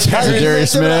 bro.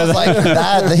 Zadarius Smith.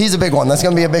 Like, he's a big one. That's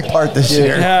going to be a big part this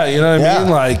year. Yeah, you know what I mean?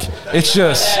 Like, it's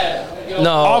just...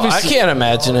 No, I can't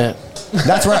imagine it.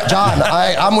 That's right, John.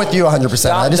 I'm with you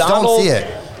 100%. I just don't see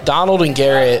it. Donald and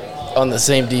Garrett on the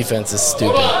same defense is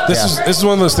stupid. This is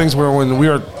one of those things where when we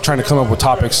are trying to come up with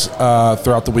topics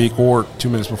throughout the week or 2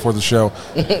 minutes before the show,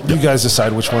 you guys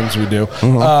decide which ones we do.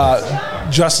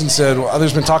 Justin said, well,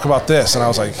 there's been talk about this, and I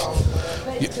was like,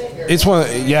 it's one.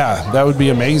 That would be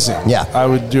amazing. Yeah, I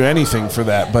would do anything for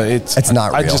that, but it's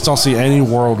not real. I just don't see any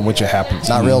world in which it happens.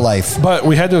 Not real life. But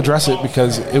we had to address it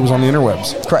because it was on the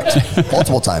interwebs. Correct.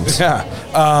 Multiple times. Yeah.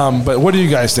 But what do you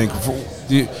guys think?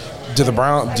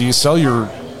 Do you sell your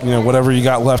whatever you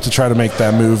got left to try to make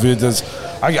that move?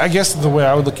 I guess the way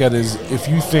I would look at it is if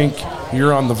you think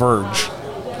you're on the verge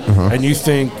and you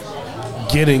think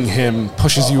getting him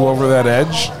pushes you over that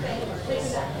edge,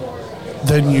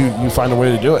 then you find a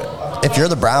way to do it. If you're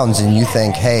the Browns and you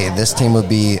think, hey, this team would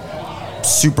be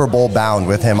Super Bowl bound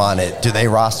with him on it, do they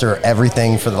roster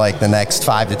everything for like the next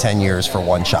 5 to 10 years for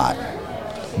one shot?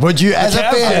 Would you, as a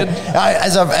fan,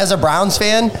 as a Browns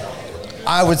fan,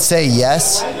 I would say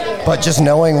yes, but just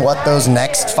knowing what those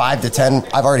next 5 to 10,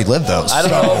 I've already lived those. I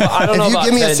don't know. If you about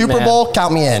give me 10, a Super man. Bowl,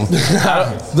 count me in.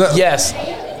 Yes.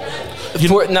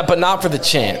 But not for the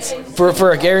chance.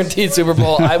 For a guaranteed Super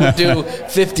Bowl, I would do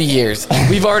 50 years.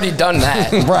 We've already done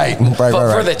that. Right.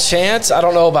 But for the chance, I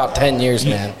don't know about 10 years,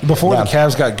 man. Before the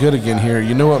Cavs got good again here,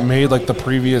 you know what made like the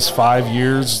previous 5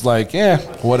 years like,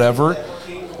 whatever.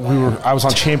 I was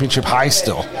on championship high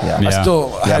still. Yeah. I still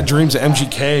had dreams of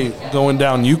MGK going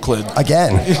down Euclid.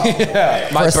 Again.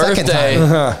 My For a second birthday,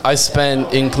 time. I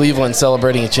spent in Cleveland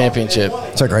celebrating a championship.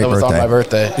 It's a great That was birthday. on my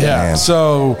birthday. Yeah. Man.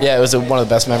 So Yeah, it was one of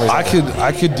the best memories.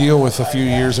 I could deal with a few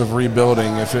years of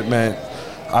rebuilding if it meant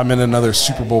I'm in another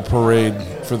Super Bowl parade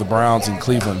for the Browns in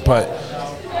Cleveland. But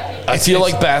I feel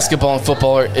like basketball and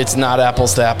football, it's not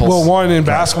apples to apples. well, one in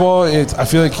basketball, I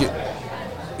feel like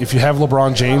if you have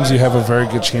LeBron James, you have a very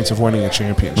good chance of winning a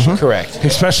championship. Correct.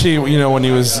 Especially when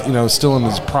he was still in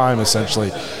his prime.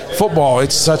 Essentially, football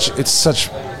it's such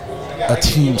a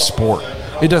team sport.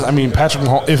 It does. I mean, Patrick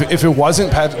Mahomes. If it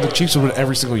wasn't Patrick, the Chiefs would win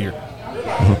every single year.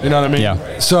 You know what I mean?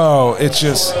 Yeah. So it's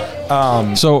just.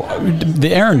 So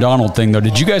the Aaron Donald thing, though,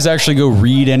 did you guys actually go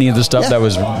read any of the stuff that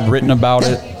was written about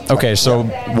it? Okay, so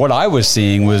what I was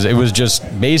seeing was it was just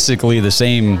basically the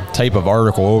same type of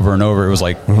article over and over. It was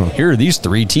like, here, these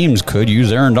 3 teams could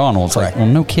use Aaron Donald. It's like, well,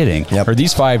 no kidding. Yep. Or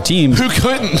these 5 teams. Who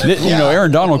couldn't?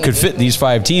 Aaron Donald could fit these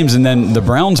 5 teams. And then the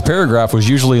Browns paragraph was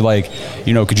usually like,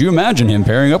 could you imagine him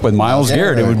pairing up with Myles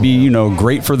Garrett? It would be,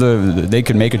 great for they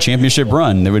could make a championship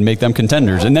run. They would make them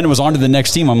contenders. And then it was on to the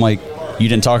next team. I'm like, you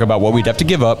didn't talk about what we'd have to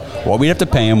give up, what we'd have to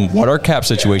pay him, what our cap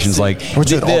situation's like.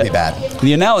 Which would all be bad.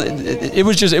 The it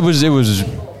was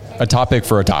a topic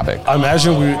for a topic. I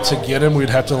imagine to get him, we'd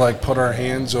have to like put our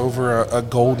hands over a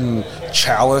golden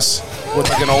chalice with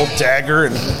like an old dagger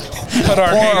and put our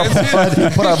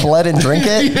hands. Put our blood and drink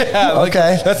it? Yeah, like,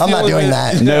 okay. that's the I'm not only doing way-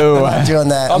 that. No. I'm not doing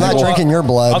that. I'm not drinking your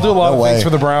blood. I'll do a lot No of way. things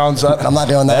for the Browns. I'm not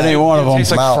doing that. That ain't one of It them.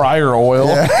 tastes I'm like out. fryer oil.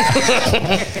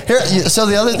 So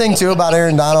the other thing too about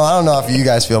Aaron Donald, I don't know if you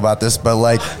guys feel about this, but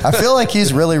like I feel like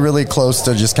he's really, really close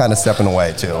to just kind of stepping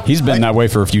away too. He's been that way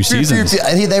for a few seasons.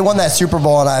 They won that Super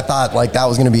Bowl, and I thought like that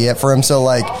was going to be it for him. So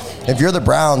like, if you're the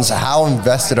Browns, how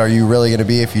invested are you really going to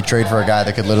be if you trade for a guy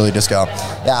that could literally just go,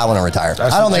 yeah, I want to retire? I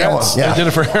don't think I want. They did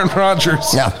it for Aaron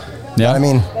Rodgers. Yeah. Yeah. I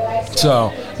mean,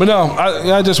 So, but no,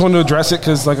 I just wanted to address it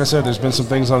because, like I said, there's been some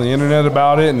things on the internet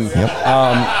about it. And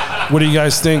what do you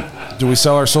guys think? Do we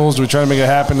sell our souls? Do we try to make it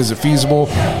happen? Is it feasible?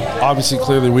 Obviously,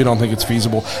 clearly, we don't think it's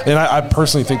feasible. And I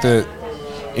personally think that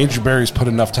Andrew Berry's put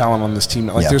enough talent on this team.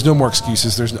 Like, there's no more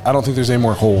excuses. I don't think there's any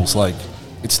more holes. Like,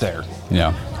 it's there.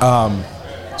 Yeah.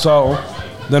 So,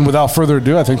 then without further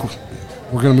ado, I think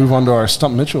we're going to move on to our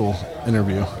Stump Mitchell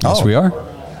interview. Yes, we are.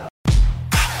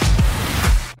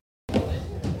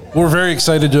 We're very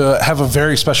excited to have a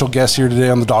very special guest here today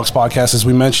on the Dogs Podcast. As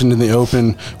we mentioned in the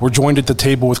open, we're joined at the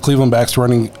table with Cleveland Browns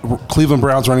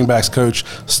running backs coach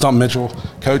Stump Mitchell.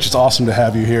 Coach, it's awesome to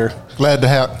have you here. Glad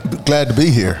to be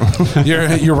here.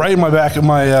 You're right in my back of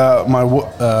my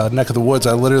neck of the woods.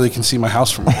 I literally can see my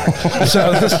house from here.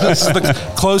 So this is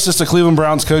the closest a Cleveland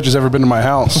Browns coach has ever been to my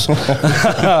house.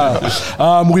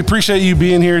 We appreciate you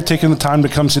being here, taking the time to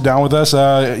come sit down with us.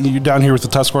 You're down here with the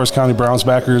Tuscarawas County Browns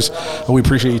backers. We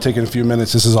appreciate you taking a few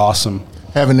minutes. This is awesome.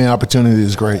 Having the opportunity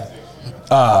is great.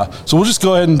 So we'll just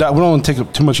go ahead and we don't want to take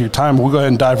up too much of your time. We'll go ahead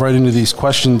and dive right into these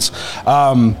questions.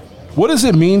 What does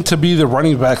it mean to be the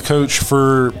running back coach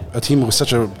for a team with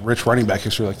such a rich running back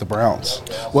history like the Browns?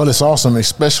 Well, it's awesome,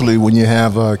 especially when you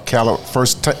have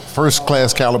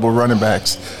first-class caliber running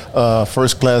backs,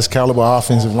 first-class caliber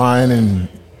offensive line, and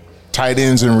tight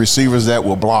ends and receivers that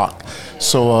will block.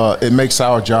 So it makes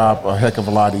our job a heck of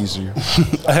a lot easier.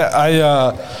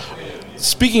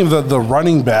 Speaking of the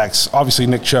running backs, obviously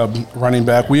Nick Chubb, running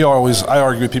back. I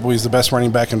argue with people he's the best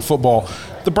running back in football.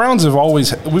 The Browns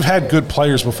we've had good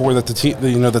players before that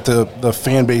the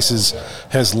fan bases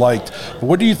has liked. But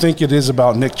what do you think it is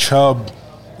about Nick Chubb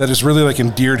that has really like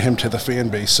endeared him to the fan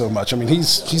base so much? I mean,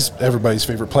 he's everybody's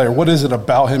favorite player. What is it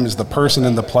about him as the person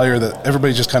and the player that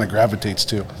everybody just kind of gravitates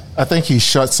to? I think he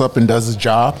shuts up and does his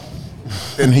job,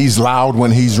 and he's loud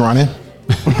when he's running.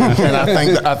 And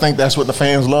I think that's what the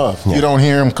fans love. You don't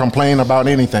hear him complain about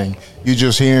anything. You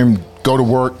just hear him go to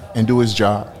work and do his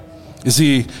job. Is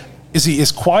he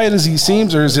as quiet as he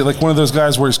seems, or is it like one of those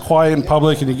guys where he's quiet in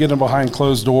public and you get him behind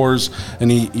closed doors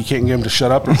and you can't get him to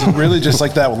shut up? Or is he really just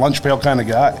like that lunch pail kind of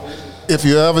guy? If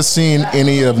you ever seen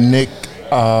any of Nick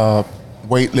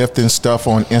weightlifting stuff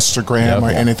on Instagram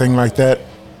or anything like that,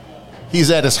 he's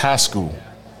at his high school.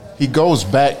 He goes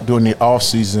back during the off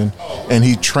season and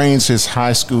he trains his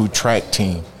high school track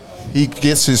team. He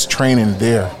gets his training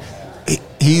there.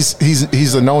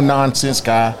 he's a no-nonsense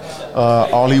guy.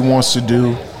 All he wants to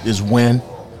do is win.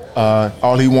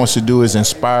 All he wants to do is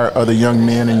inspire other young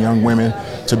men and young women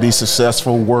to be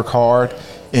successful, work hard,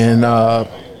 and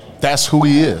that's who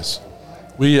he is.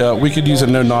 We could use a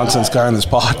no-nonsense guy on this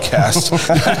podcast.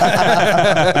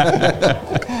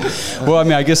 Well, I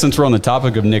mean, I guess since we're on the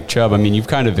topic of Nick Chubb, I mean, you've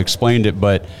kind of explained it,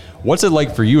 but what's it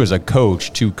like for you as a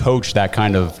coach to coach that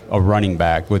kind of a running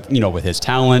back with his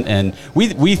talent? And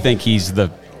we think he's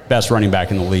the best running back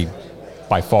in the league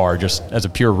by far. Just as a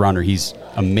pure runner, he's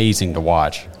amazing to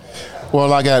watch.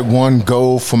 Well, I got one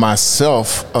goal for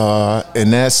myself,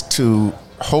 and that's to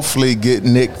hopefully get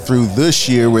Nick through this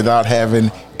year without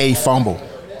having a fumble.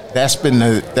 That's been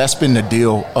the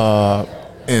deal,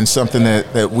 and something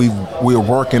that we're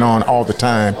working on all the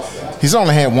time. He's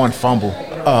only had one fumble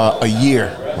a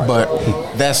year, but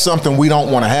that's something we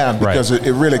don't want to have because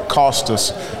it really cost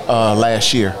us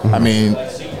last year. I mean,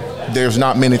 there's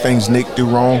not many things Nick do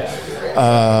wrong,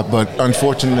 but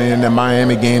unfortunately in the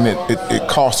Miami game, it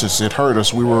cost us. It hurt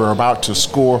us. We were about to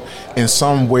score in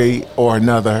some way or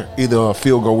another, either a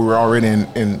field goal. We were already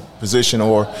in position,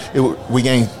 or we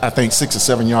gained, I think, 6 or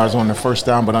 7 yards on the first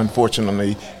down, but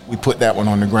unfortunately we put that one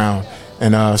on the ground.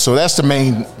 And so that's the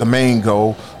main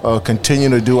goal. Continue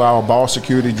to do our ball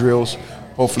security drills.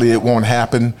 Hopefully it won't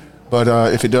happen, but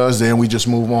if it does, then we just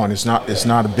move on. It's not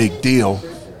a big deal,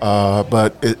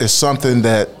 but it's something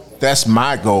that's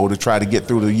my goal, to try to get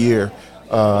through the year,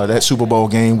 that Super Bowl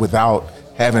game, without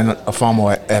having a fumble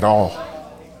at all.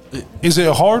 Is it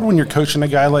hard when you're coaching a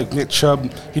guy like Nick Chubb?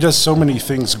 He does so many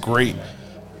things great.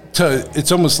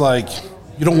 It's almost like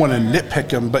you don't want to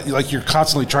nitpick him, but like you're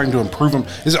constantly trying to improve him.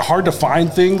 Is it hard to find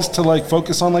things to like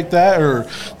focus on like that, or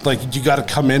like you got to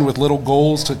come in with little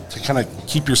goals to kind of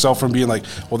keep yourself from being like,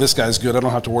 well, this guy's good, I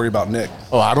don't have to worry about Nick?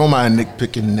 Oh, I don't mind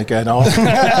nitpicking Nick at all.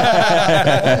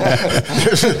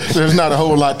 There's not a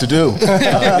whole lot to do.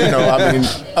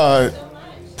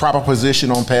 Proper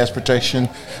position on pass protection,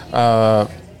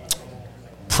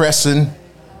 pressing,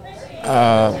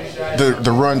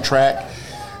 the run track.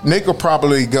 Nick will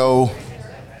probably go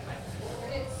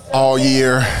all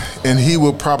year, and he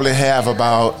will probably have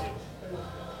about,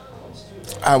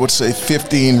 I would say,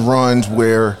 15 runs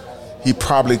where he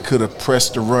probably could have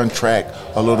pressed the run track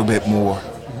a little bit more,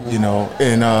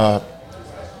 And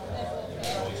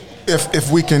if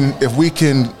we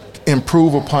can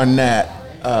improve upon that,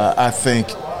 I think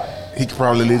he could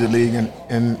probably lead the league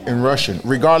in rushing,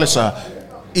 regardless of,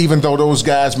 even though those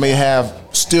guys may have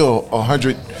still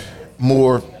 100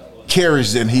 more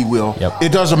carries than he will. Yep.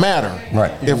 It doesn't matter.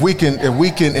 Right. If we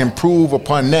can improve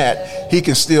upon that, he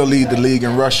can still lead the league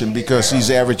in rushing, because he's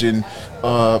averaging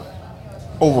over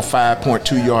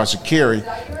 5.2 yards a carry.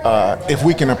 If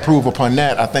we can improve upon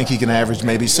that, I think he can average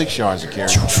maybe 6 yards a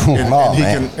carry,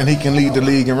 and he can lead the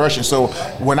league in rushing. So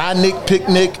when I nitpick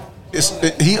Nick,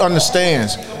 he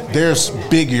understands there's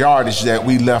big yardage that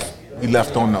we left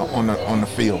on the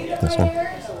field. Yes,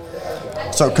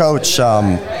 sir. So, Coach,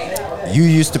 you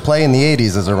used to play in the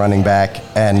 80s as a running back,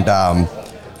 and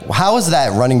how has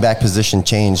that running back position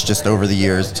changed just over the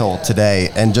years till today?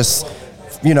 And just,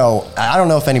 I don't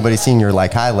know if anybody's seen your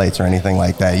highlights or anything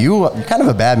like that. You're kind of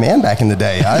a bad man back in the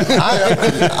day.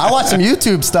 I watched some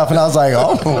YouTube stuff, and I was like,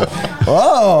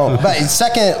 oh. But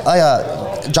second,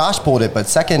 Josh pulled it, but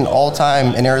second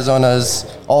all-time in Arizona's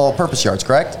all-purpose yards,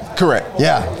 correct? Correct.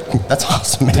 Yeah, that's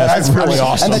awesome, man. That's really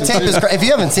awesome. And the tape is great. If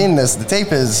you haven't seen this, the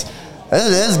tape is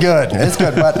good. It's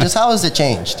good, but just how has it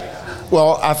changed?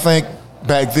 Well, I think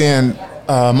back then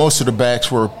most of the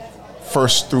backs were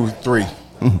first through three.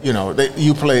 Mm-hmm.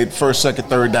 You played first, second,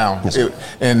 third down, yes,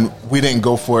 and we didn't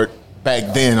go for it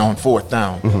back then on fourth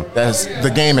down. Mm-hmm. The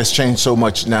game has changed so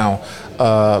much now,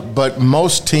 but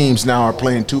most teams now are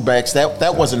playing two backs.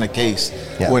 That wasn't the case.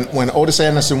 Yeah. When Otis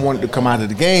Anderson wanted to come out of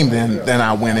the game, then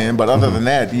I went in. But other than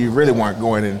that, you really weren't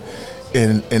going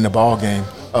in the ball game.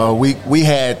 We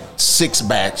had six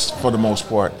backs for the most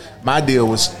part. My deal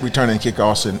was returning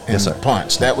kickoffs and yes,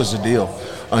 punts. That was the deal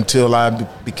until I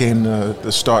became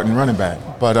the starting running back.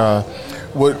 But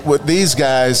with these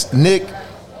guys, Nick,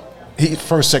 he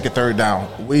first, second, third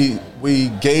down. We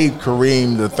gave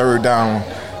Kareem the third down,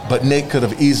 but Nick could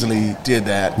have easily did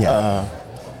that. Yeah.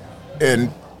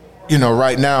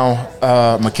 Right now,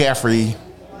 McCaffrey,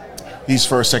 he's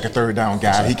first, second, third down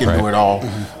guy. He can do it all.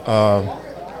 Mm-hmm.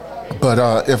 But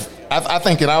I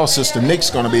think in our system, Nick's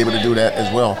going to be able to do that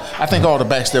as well. I think all the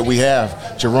backs that we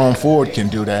have, Jerome Ford can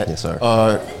do that. Yes, sir.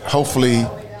 Hopefully,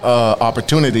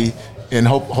 opportunity. And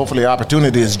hopefully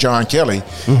opportunity is John Kelly.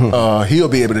 Mm-hmm. He'll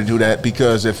be able to do that,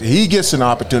 because if he gets an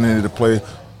opportunity to play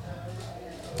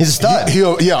He's a stud.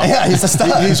 Yeah, he's a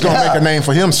stud. He's going to make a name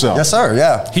for himself. Yes, sir.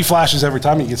 Yeah, He flashes every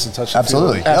time he gets in touch.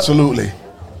 absolutely. Absolutely.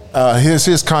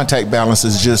 His contact balance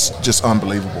is just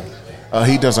unbelievable.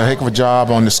 He does a heck of a job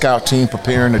on the scout team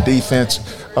preparing the defense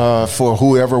for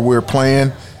whoever we're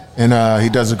playing, and he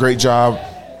does a great job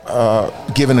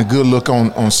giving a good look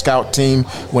on scout team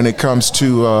when it comes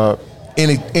to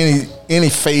any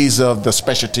phase of the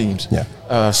special teams.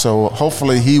 Yeah. So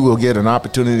hopefully he will get an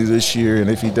opportunity this year, and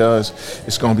if he does,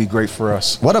 it's going to be great for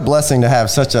us. What a blessing to have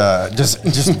such a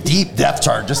just deep depth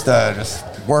chart just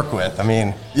work with. I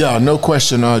mean, yeah, no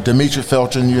question. Demetri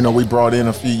Felton, we brought in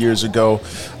a few years ago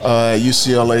at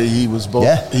UCLA. He was both.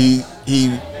 Yeah.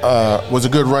 He was a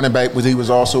good running back, but he was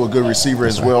also a good receiver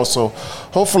as well. So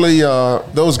hopefully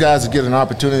those guys will get an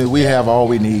opportunity. We have all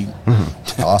we need.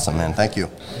 Mm-hmm. Awesome, man. Thank you.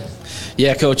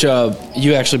 Yeah, Coach,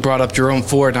 you actually brought up Jerome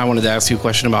Ford, and I wanted to ask you a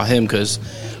question about him because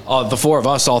the four of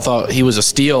us all thought he was a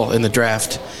steal in the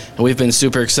draft, and we've been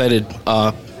super excited,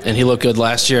 and he looked good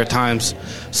last year at times.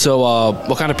 So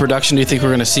what kind of production do you think we're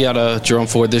going to see out of Jerome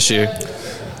Ford this year?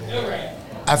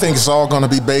 I think it's all going to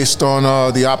be based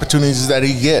on the opportunities that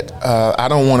he get. I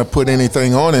don't want to put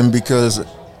anything on him because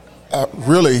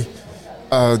really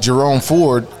Jerome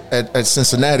Ford at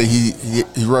Cincinnati,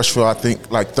 he rushed for, I think,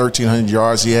 like 1,300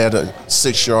 yards. He had a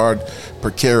 6-yard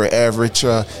per carry average.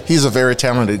 He's a very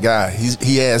talented guy.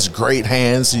 He has great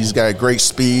hands. He's got great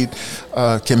speed,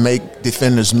 can make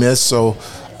defenders miss. So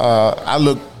I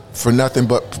look for nothing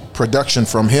but production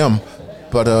from him.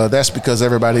 But that's because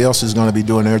everybody else is going to be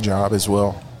doing their job as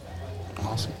well.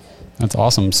 Awesome. That's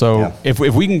awesome. So if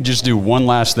we can just do one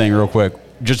last thing real quick,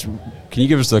 just can you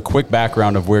give us a quick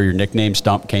background of where your nickname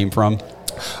Stump came from?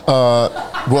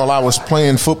 Well, I was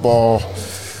playing football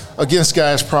against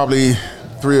guys probably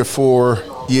 3 or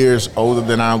 4 years older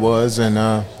than I was, and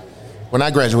when I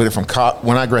graduated from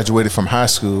high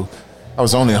school, I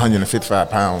was only 155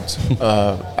 pounds.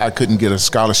 I couldn't get a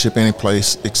scholarship any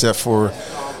place except for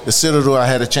the Citadel. I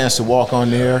had a chance to walk on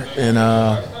there, and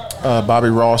Bobby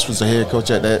Ross was the head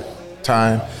coach at that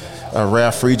time.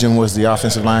 Ralph Friedgen was the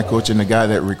offensive line coach, and the guy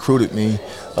that recruited me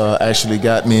actually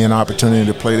got me an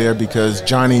opportunity to play there because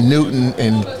Johnny Newton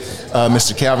and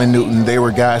Mr. Calvin Newton, they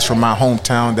were guys from my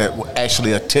hometown that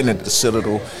actually attended the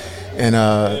Citadel, and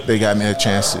they got me a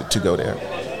chance to go there.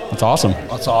 That's awesome.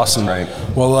 That's awesome. Right.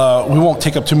 Well, we won't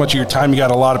take up too much of your time. You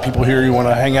got a lot of people here you want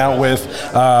to hang out with.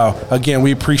 Again,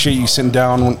 we appreciate you sitting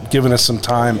down, giving us some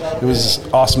time. It was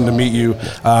awesome to meet you,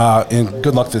 and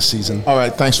good luck this season. All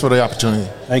right. Thanks for the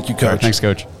opportunity. Thank you, Coach. Thanks,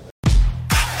 Coach.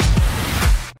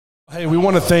 Hey, we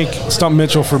want to thank Stump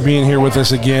Mitchell for being here with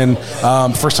us again.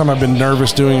 First time I've been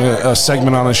nervous doing a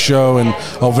segment on a show in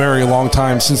a very long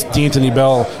time since D'Anthony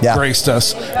Bell graced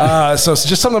us. So it's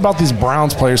just something about these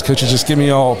Browns players, coaches, just get me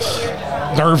all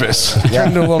nervous. Turned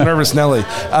into a little nervous Nelly.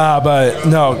 But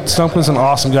no, Stump was an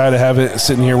awesome guy to have it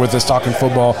sitting here with us talking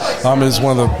football. Is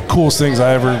one of the coolest things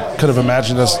I ever could have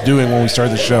imagined us doing when we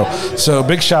started the show. So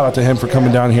big shout out to him for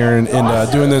coming down here and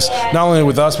doing this, not only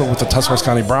with us, but with the Tuscaloosa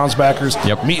County Browns backers.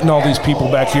 Meeting all these people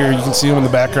back here. You can see him in the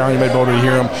background. You may be able to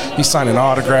hear him. He's signing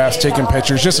autographs, taking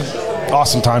pictures. Just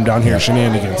awesome time down here,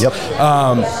 shenanigans.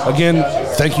 Again,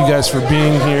 thank you guys for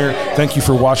being here. Thank you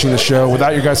for watching the show.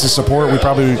 Without your guys' support, we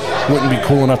probably wouldn't be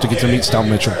cool enough to get to meet Stump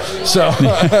Mitchell. So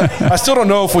I still don't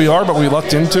know if we are, but we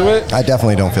lucked into it. I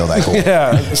definitely don't feel that cool.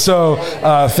 So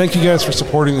thank you guys for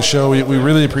supporting the show. We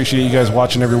really appreciate you guys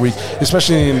watching every week,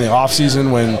 especially in the off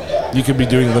season when you could be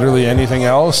doing literally anything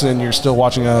else and you're still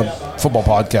watching a football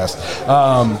podcast.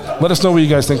 Let us know what you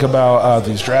guys think about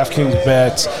these DraftKings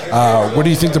bets. What do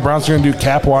you think the Browns are going to do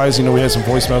cap-wise? We had some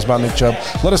voicemails about Nick Chubb.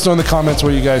 Let us know in the comments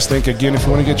what you guys think. Again, if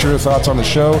you want to get your thoughts on the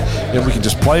show, and we can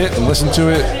just play it and listen to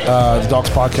it,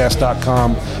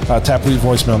 thedogspodcast.com. Tap leave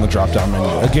voicemail in the drop-down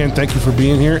menu. Again, thank you for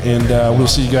being here, and we'll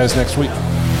see you guys next week.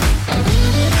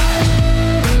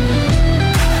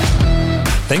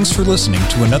 Thanks for listening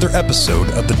to another episode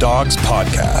of the Dogs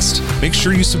Podcast. Make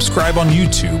sure you subscribe on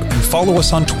YouTube and follow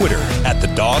us on Twitter at The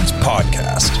Dogs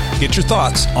Podcast. Get your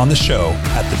thoughts on the show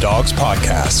at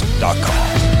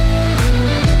thedogspodcast.com.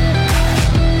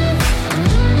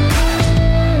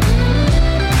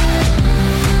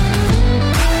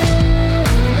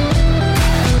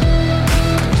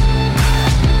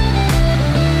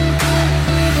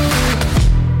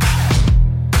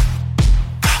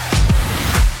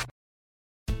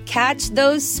 Catch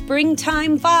those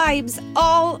springtime vibes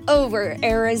all over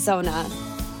Arizona.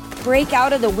 Break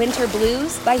out of the winter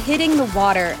blues by hitting the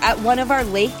water at one of our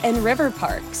lake and river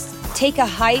parks. Take a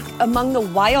hike among the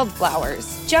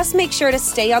wildflowers. Just make sure to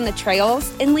stay on the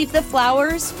trails and leave the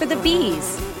flowers for the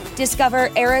bees. Discover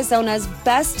Arizona's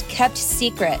best kept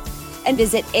secret, and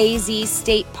visit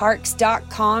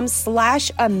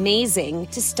azstateparks.com/amazing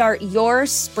to start your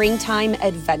springtime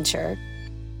adventure.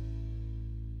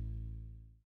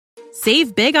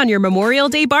 Save big on your Memorial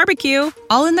Day barbecue,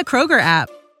 all in the Kroger app.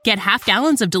 Get half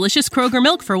gallons of delicious Kroger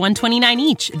milk for $1.29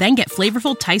 each. Then get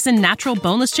flavorful Tyson natural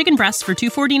boneless chicken breasts for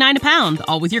 $2.49 a pound,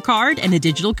 all with your card and a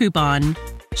digital coupon.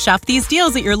 Shop these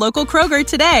deals at your local Kroger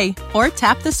today, or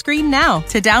tap the screen now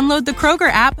to download the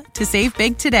Kroger app to save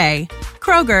big today.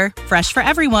 Kroger, fresh for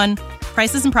everyone.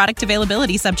 Prices and product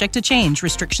availability subject to change.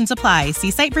 Restrictions apply.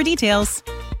 See site for details.